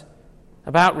does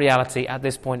about reality at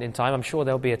this point in time. I'm sure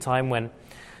there'll be a time when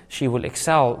she will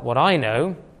excel what I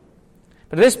know.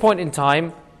 But at this point in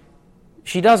time,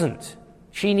 she doesn't.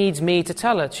 She needs me to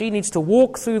tell her. She needs to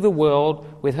walk through the world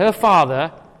with her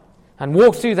father and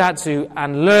walk through that zoo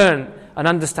and learn and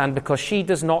understand, because she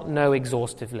does not know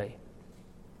exhaustively.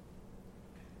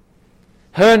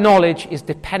 Her knowledge is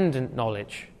dependent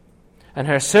knowledge. And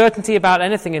her certainty about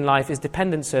anything in life is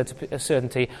dependent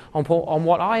certainty on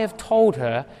what I have told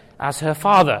her as her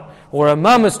father, or her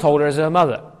mum has told her as her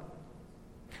mother.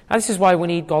 And this is why we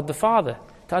need God the Father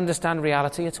to understand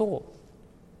reality at all.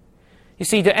 You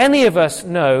see, do any of us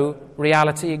know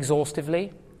reality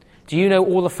exhaustively? Do you know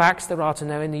all the facts there are to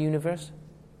know in the universe?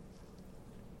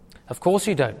 Of course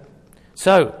you don't.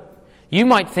 So, you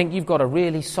might think you've got a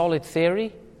really solid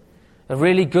theory, a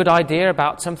really good idea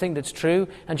about something that's true,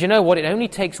 and you know what? It only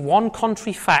takes one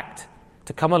contrary fact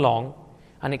to come along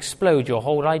and explode your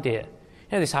whole idea.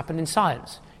 You know, this happened in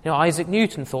science. You know, Isaac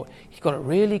Newton thought he's got a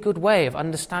really good way of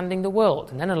understanding the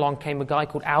world, and then along came a guy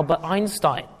called Albert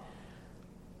Einstein.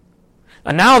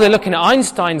 And now they're looking at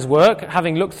Einstein's work,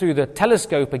 having looked through the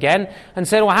telescope again, and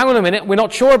said, well, hang on a minute, we're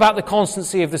not sure about the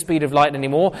constancy of the speed of light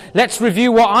anymore. Let's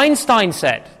review what Einstein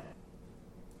said.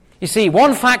 You see,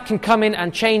 one fact can come in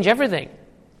and change everything.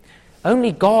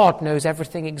 Only God knows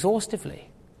everything exhaustively.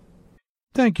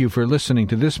 Thank you for listening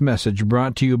to this message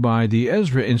brought to you by the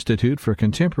Ezra Institute for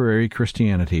Contemporary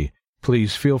Christianity.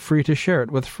 Please feel free to share it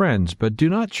with friends, but do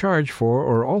not charge for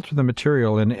or alter the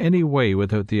material in any way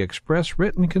without the express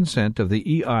written consent of the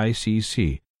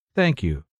EICC. Thank you.